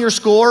 based on your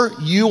score,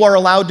 you are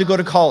allowed to go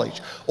to college.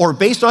 Or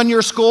based on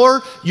your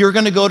score, you're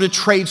going to go to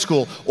trade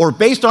school. Or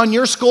based on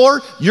your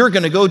score, you're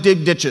going to go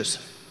dig ditches.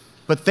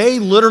 But they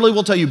literally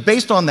will tell you,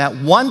 based on that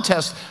one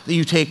test that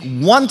you take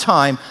one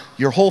time,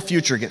 your whole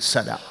future gets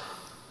set out.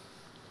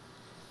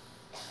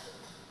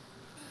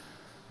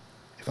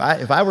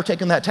 If I were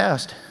taking that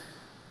test,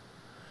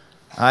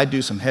 I'd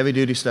do some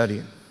heavy-duty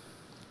studying.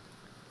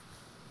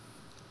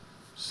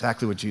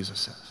 Exactly what Jesus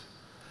says.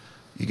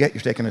 You're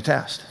taking a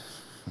test.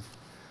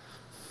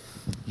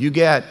 You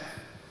get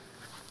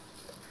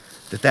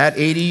that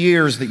 80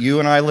 years that you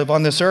and I live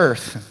on this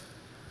earth,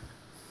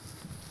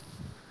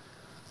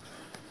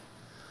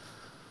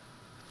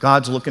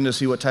 God's looking to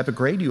see what type of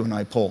grade you and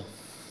I pull.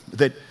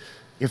 That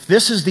if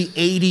this is the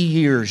 80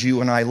 years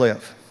you and I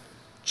live,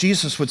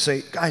 Jesus would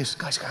say, guys,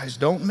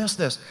 don't miss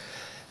this.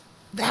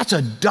 That's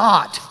a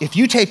dot. If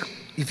you take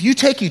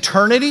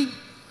eternity,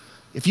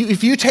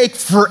 if you take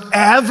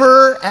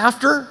forever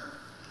after,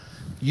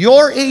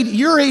 you're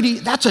 80,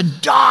 that's a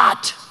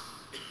dot.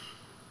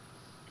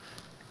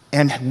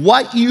 And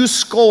what you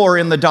score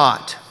in the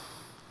dot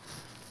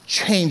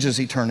changes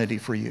eternity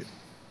for you.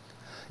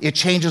 It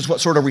changes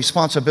what sort of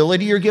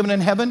responsibility you're given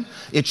in heaven.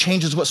 It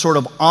changes what sort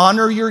of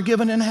honor you're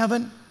given in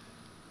heaven.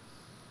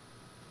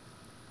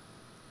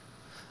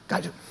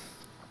 God,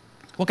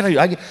 what can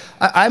I do?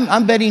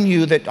 I'm betting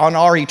you that on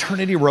our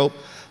eternity rope,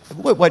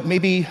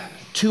 maybe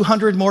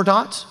 200 more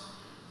dots?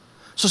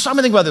 So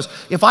something think about this.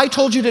 If I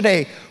told you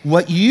today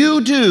what you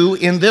do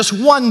in this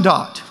one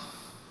dot,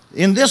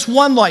 in this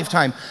one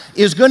lifetime,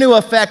 is going to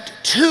affect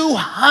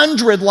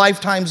 200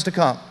 lifetimes to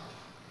come,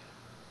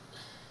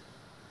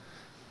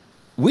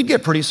 we'd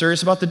get pretty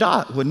serious about the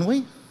dot, wouldn't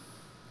we?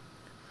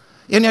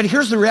 And yet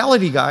here's the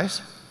reality,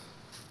 guys.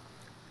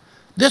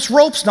 This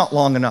rope's not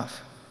long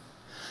enough.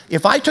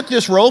 If I took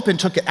this rope and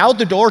took it out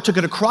the door, took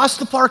it across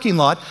the parking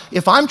lot,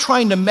 if I'm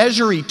trying to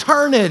measure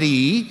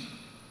eternity,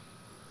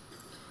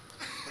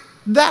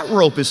 that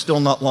rope is still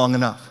not long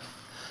enough.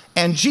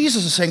 And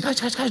Jesus is saying, guys,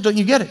 don't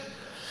you get it?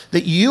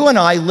 That you and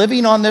I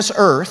living on this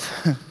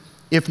earth,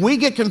 if we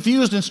get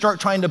confused and start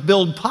trying to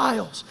build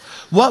piles,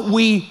 what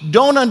we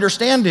don't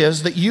understand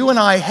is that you and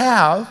I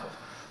have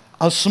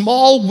a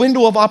small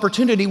window of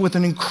opportunity with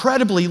an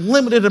incredibly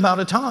limited amount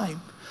of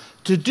time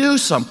to do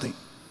something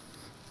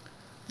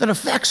that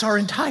affects our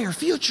entire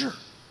future.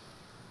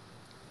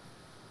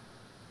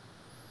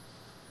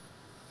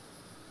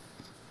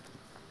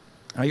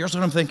 Now, here's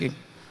what I'm thinking.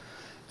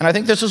 And I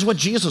think this is what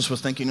Jesus was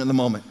thinking in the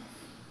moment.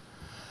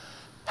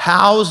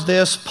 How's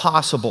this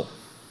possible?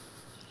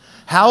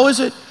 How is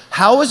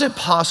it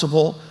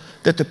possible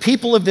that the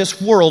people of this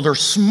world are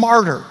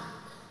smarter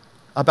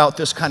about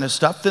this kind of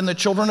stuff than the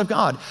children of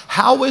God?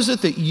 How is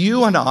it that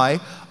you and I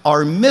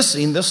are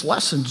missing this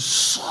lesson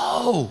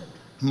so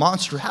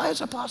monstrous? How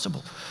is it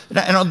possible?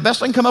 And the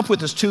best I can come up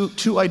with is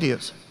two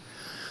ideas.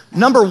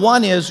 Number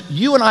one is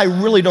you and I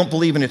really don't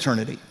believe in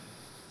eternity.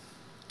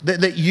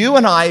 That you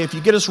and I, if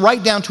you get us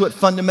right down to it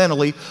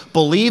fundamentally,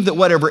 believe that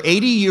whatever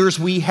 80 years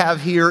we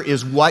have here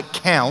is what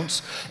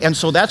counts. And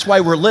so that's why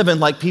we're living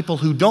like people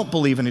who don't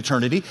believe in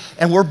eternity,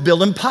 and we're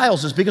building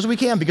piles as big as we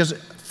can, because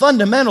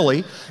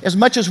fundamentally, as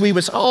much as we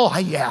would say,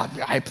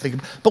 I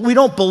think, but we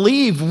don't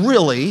believe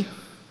really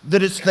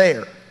that it's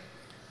there.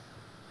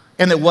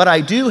 And that what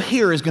I do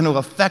here is going to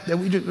affect that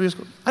we do.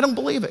 I don't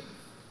believe it.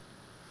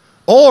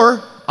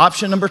 Or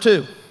option number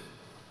two.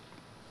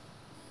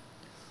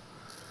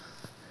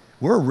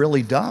 We're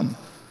really dumb.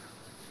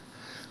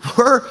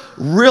 We're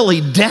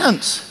really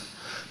dense.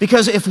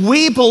 Because if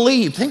we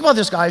believed, think about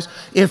this, guys,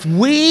 if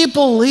we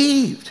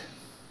believed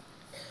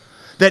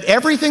that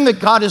everything that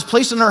God has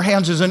placed in our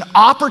hands is an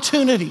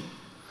opportunity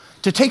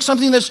to take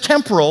something that's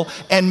temporal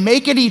and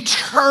make it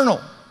eternal,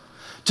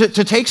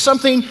 to take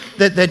something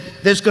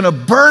that's going to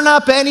burn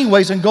up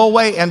anyways and go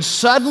away and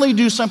suddenly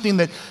do something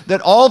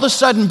that all of a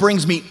sudden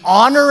brings me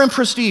honor and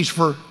prestige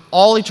for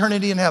all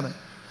eternity in heaven,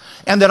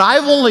 and that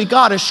I've only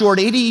got a short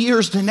 80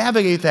 years to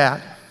navigate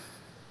that.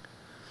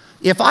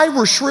 If I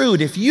were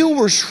shrewd, if you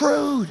were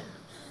shrewd,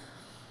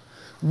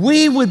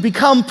 we would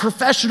become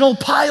professional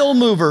pile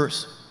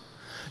movers.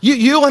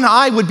 You and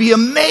I would be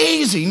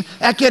amazing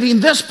at getting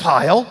this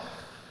pile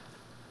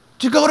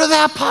to go to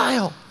that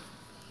pile.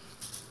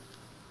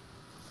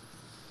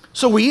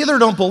 So we either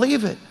don't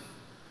believe it,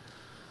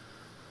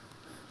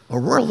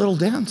 or we're a little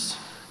dense.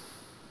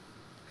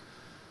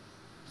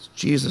 As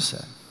Jesus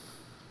said,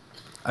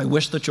 I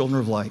wish the children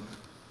of light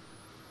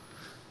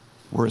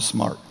were as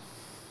smart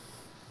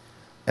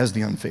as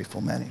the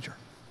unfaithful manager.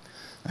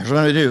 Here's what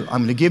I'm going to do.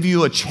 I'm going to give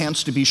you a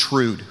chance to be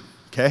shrewd.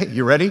 Okay,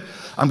 you ready?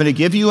 I'm going to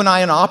give you and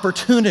I an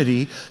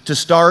opportunity to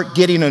start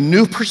getting a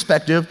new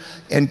perspective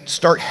and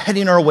start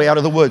heading our way out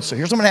of the woods. So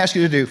here's what I'm going to ask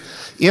you to do.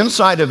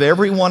 Inside of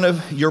every one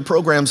of your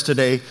programs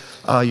today,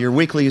 your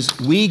weeklies,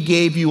 we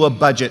gave you a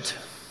budget.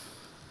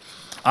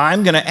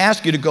 I'm going to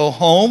ask you to go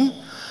home.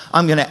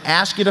 I'm going to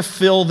ask you to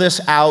fill this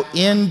out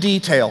in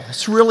detail.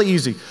 It's really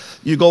easy.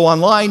 You go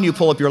online, you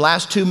pull up your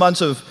last 2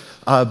 months of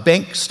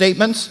bank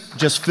statements,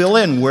 just fill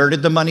in where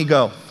did the money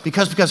go.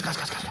 Because guys,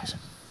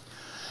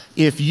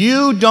 if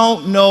you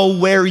don't know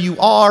where you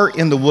are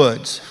in the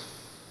woods,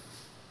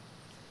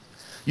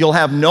 you'll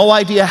have no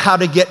idea how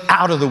to get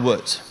out of the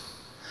woods.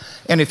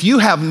 And if you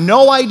have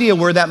no idea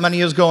where that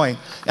money is going,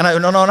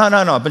 and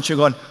no, but you're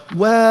going,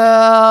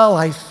 well,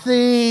 I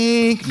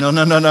think, no.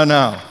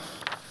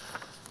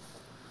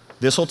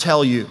 This will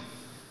tell you.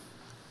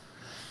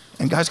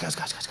 And guys,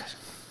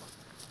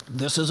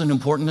 this is an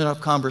important enough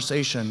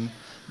conversation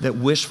that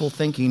wishful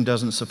thinking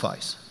doesn't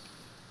suffice.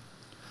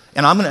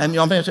 And I'm going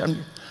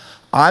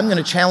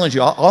to challenge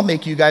you. I'll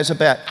make you guys a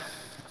bet.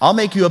 I'll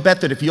make you a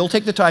bet that if you'll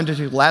take the time to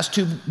do the last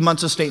 2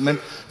 months of statement,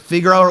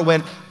 figure out where it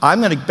went,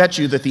 I'm going to bet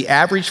you that the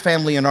average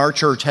family in our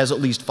church has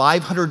at least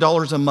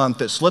 $500 a month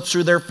that slips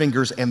through their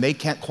fingers and they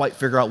can't quite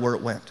figure out where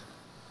it went.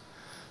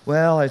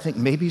 Well, I think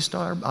maybe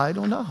I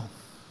don't know.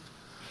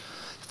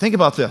 Think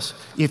about this.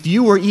 If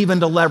you were even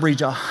to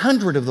leverage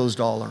 100 of those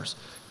dollars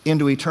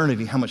into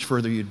eternity, how much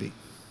further you'd be.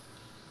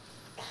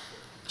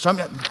 So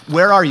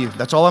where are you?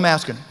 That's all I'm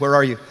asking. Where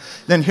are you?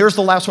 Then here's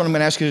the last one I'm going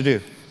to ask you to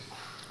do.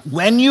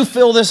 When you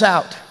fill this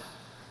out,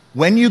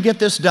 when you get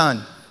this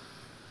done,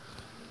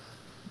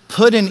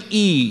 put an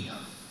E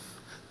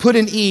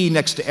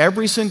next to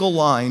every single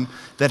line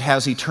that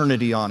has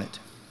eternity on it.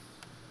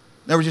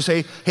 In other words, you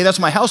say, hey, that's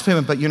my house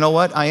payment, but you know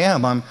what?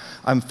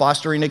 I'm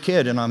fostering a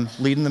kid and I'm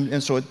leading them,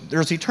 and so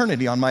there's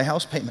eternity on my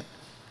house payment.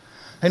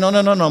 Hey,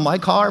 no, my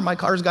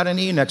car's got an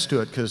E next to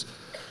it because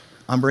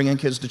I'm bringing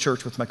kids to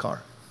church with my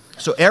car.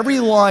 So every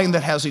line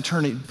that has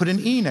eternity, put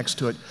an E next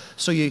to it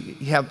so you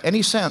have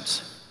any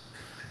sense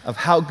of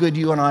how good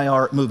you and I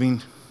are at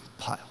moving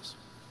piles.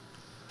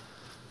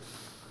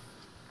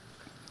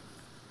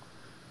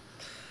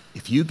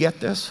 If you get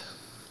this,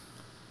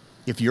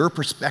 if your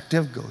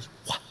perspective goes,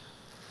 what?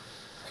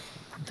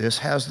 This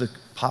has the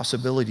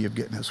possibility of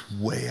getting us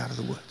way out of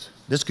the woods.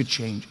 This could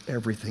change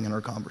everything in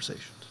our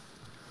conversations.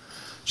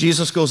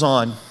 Jesus goes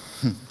on.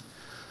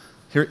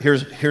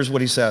 Here's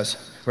what he says.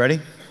 Ready?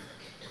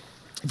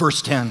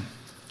 Verse 10.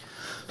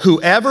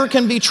 Whoever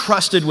can be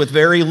trusted with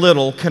very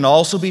little can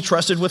also be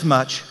trusted with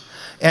much,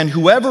 and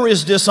whoever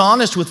is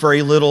dishonest with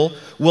very little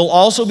will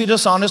also be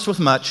dishonest with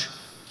much.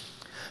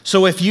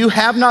 So if you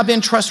have not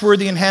been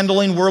trustworthy in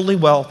handling worldly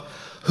wealth,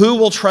 who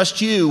will trust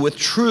you with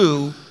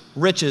true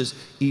riches,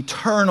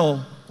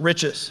 eternal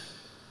riches?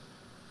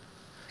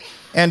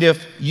 And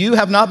if you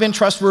have not been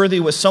trustworthy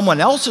with someone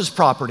else's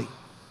property,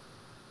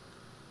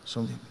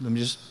 so let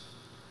me just,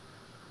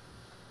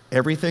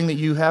 everything that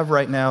you have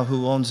right now,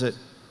 who owns it?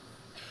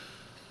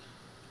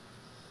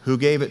 Who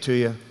gave it to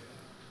you?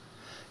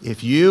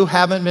 If you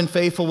haven't been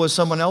faithful with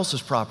someone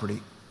else's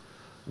property,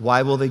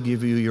 why will they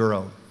give you your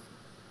own?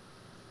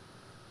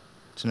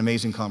 It's an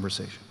amazing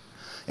conversation.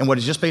 And what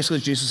is just basically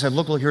Jesus said,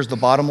 look, here's the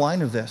bottom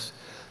line of this.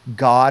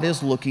 God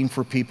is looking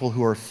for people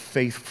who are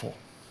faithful,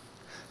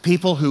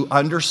 people who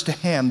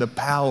understand the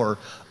power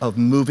of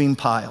moving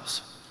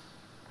piles.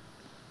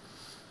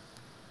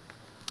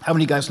 How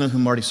many of you guys know who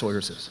Marty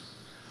Sawyers is?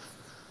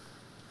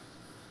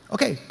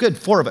 Okay, good,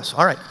 4 of us,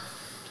 all right.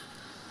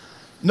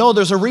 No,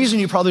 there's a reason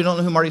you probably don't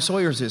know who Marty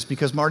Sawyers is,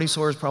 because Marty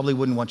Sawyers probably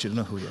wouldn't want you to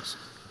know who he is.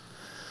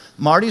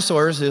 Marty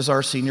Sawyers is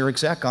our senior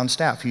exec on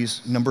staff.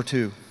 He's number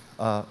 2,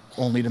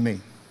 only to me.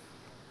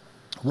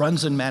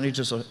 Runs and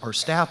manages our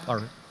staff,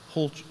 the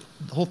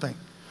whole thing.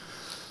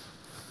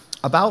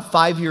 About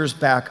 5 years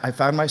back, I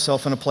found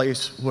myself in a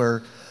place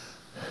where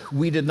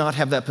we did not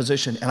have that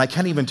position. And I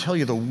can't even tell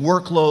you the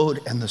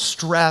workload and the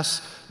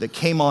stress that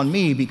came on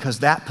me because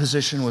that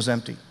position was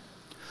empty.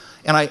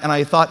 And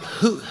I thought,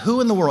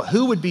 who in the world,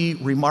 who would be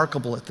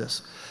remarkable at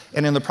this?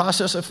 And in the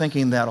process of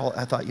thinking that,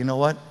 I thought, you know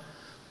what?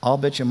 I'll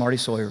bet you Marty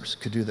Sawyers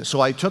could do this. So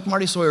I took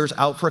Marty Sawyers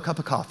out for a cup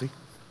of coffee.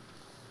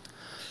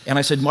 And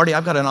I said, Marty,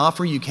 I've got an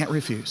offer you can't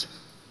refuse.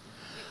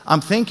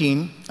 I'm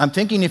thinking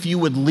if you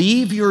would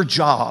leave your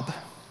job,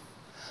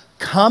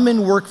 come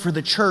and work for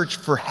the church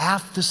for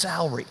half the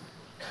salary.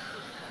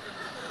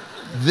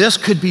 This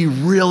could be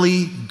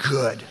really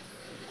good.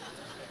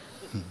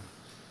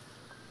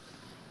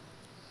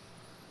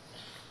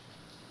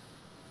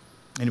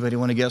 Anybody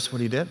want to guess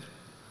what he did?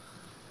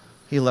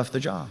 He left the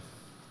job,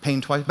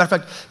 paying twice. Matter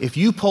of fact, if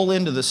you pull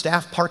into the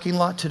staff parking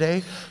lot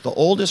today, the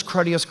oldest,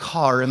 cruddiest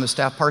car in the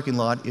staff parking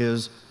lot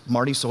is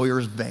Marty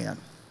Sawyer's van.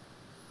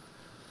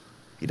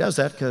 He does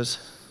that because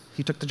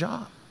he took the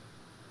job.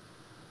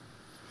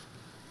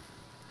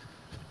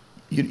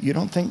 You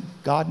don't think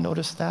God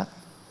noticed that?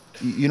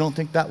 You don't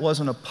think that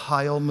wasn't a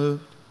pile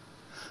move?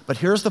 But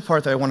here's the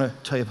part that I want to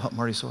tell you about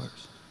Marty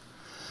Sawyers.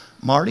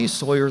 Marty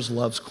Sawyers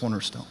loves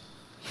Cornerstone.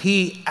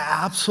 He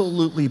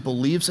absolutely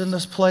believes in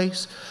this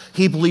place.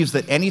 He believes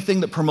that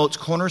anything that promotes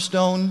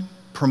Cornerstone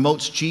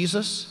promotes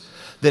Jesus,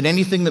 that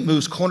anything that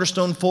moves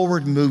Cornerstone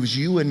forward moves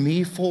you and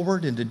me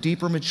forward into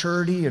deeper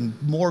maturity and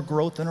more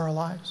growth in our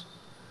lives.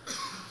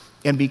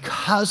 And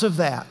because of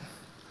that,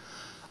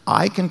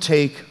 I can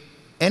take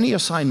any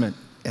assignment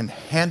and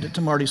hand it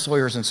to Marty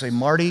Sawyers and say,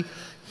 Marty,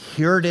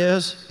 here it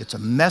is. It's a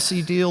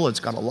messy deal.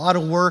 It's got a lot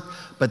of work,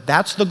 but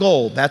that's the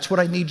goal. That's what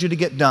I need you to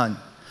get done.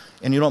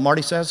 And you know what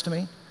Marty says to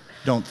me?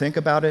 Don't think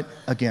about it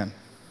again.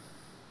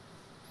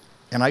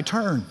 And I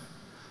turn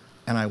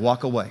and I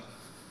walk away.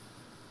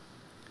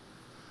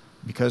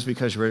 Because you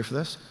ready for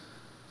this?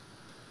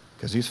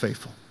 Because he's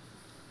faithful.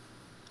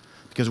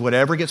 Because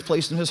whatever gets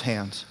placed in his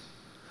hands,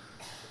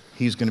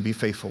 he's going to be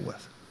faithful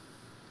with.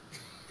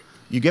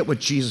 You get what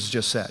Jesus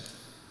just said.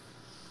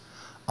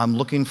 I'm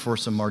looking for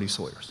some Marty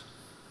Sawyers.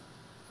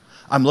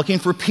 I'm looking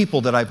for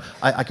people that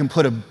I can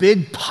put a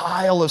big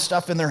pile of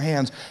stuff in their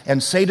hands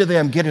and say to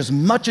them, get as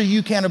much as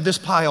you can of this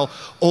pile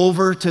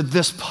over to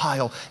this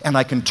pile. And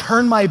I can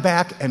turn my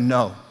back and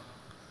know,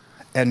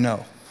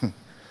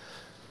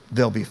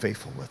 they'll be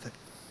faithful with it.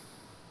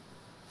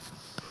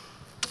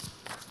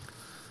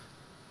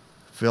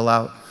 Fill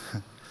out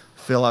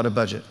a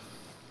budget.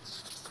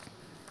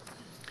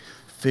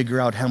 Figure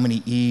out how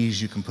many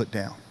E's you can put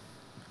down.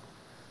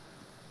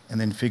 And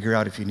then figure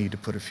out if you need to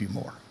put a few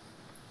more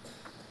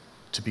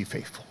to be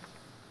faithful.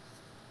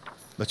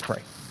 Let's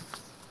pray.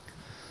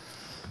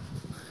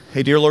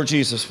 Hey, dear Lord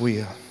Jesus,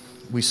 we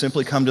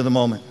simply come to the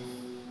moment.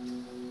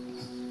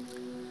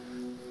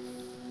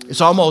 It's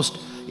almost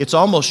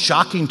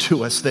shocking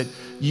to us that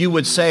you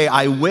would say,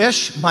 I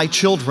wish my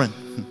children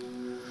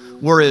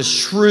were as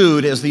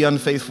shrewd as the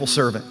unfaithful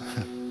servant.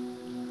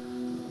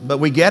 But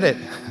we get it.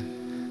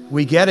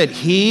 We get it.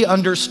 He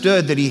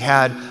understood that he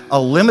had a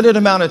limited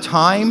amount of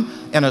time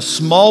and a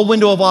small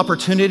window of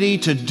opportunity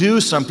to do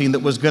something that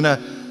was going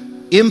to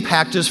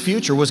impact his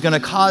future, was going to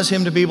cause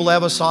him to be able to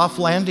have a soft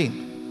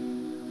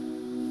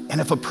landing.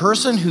 And if a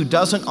person who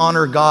doesn't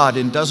honor God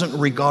and doesn't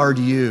regard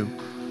you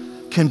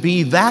can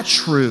be that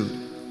shrewd,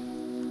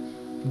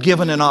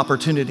 given an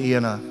opportunity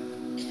in a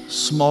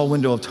small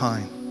window of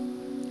time,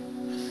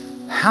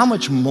 how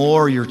much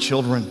more your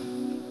children,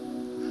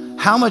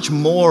 how much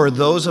more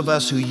those of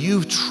us who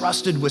you've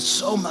trusted with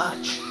so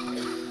much.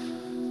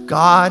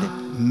 God,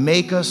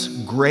 make us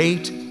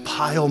great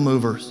pile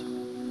movers.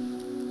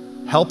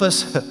 Help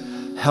us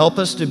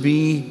to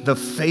be the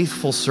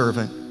faithful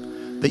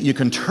servant that you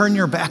can turn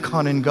your back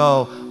on and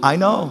go, I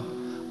know,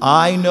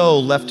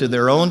 left to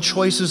their own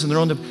choices and their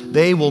own,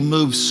 they will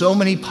move so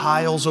many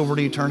piles over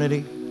to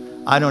eternity.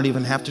 I don't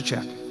even have to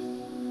check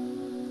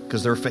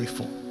because they're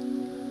faithful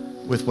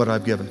with what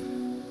I've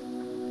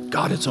given.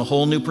 God, it's a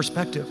whole new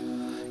perspective.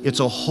 It's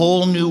a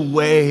whole new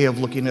way of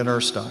looking at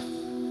our stuff.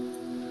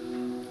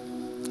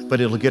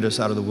 But it'll get us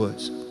out of the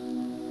woods.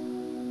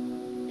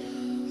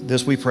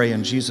 This we pray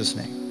in Jesus'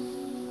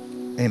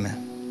 name.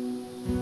 Amen.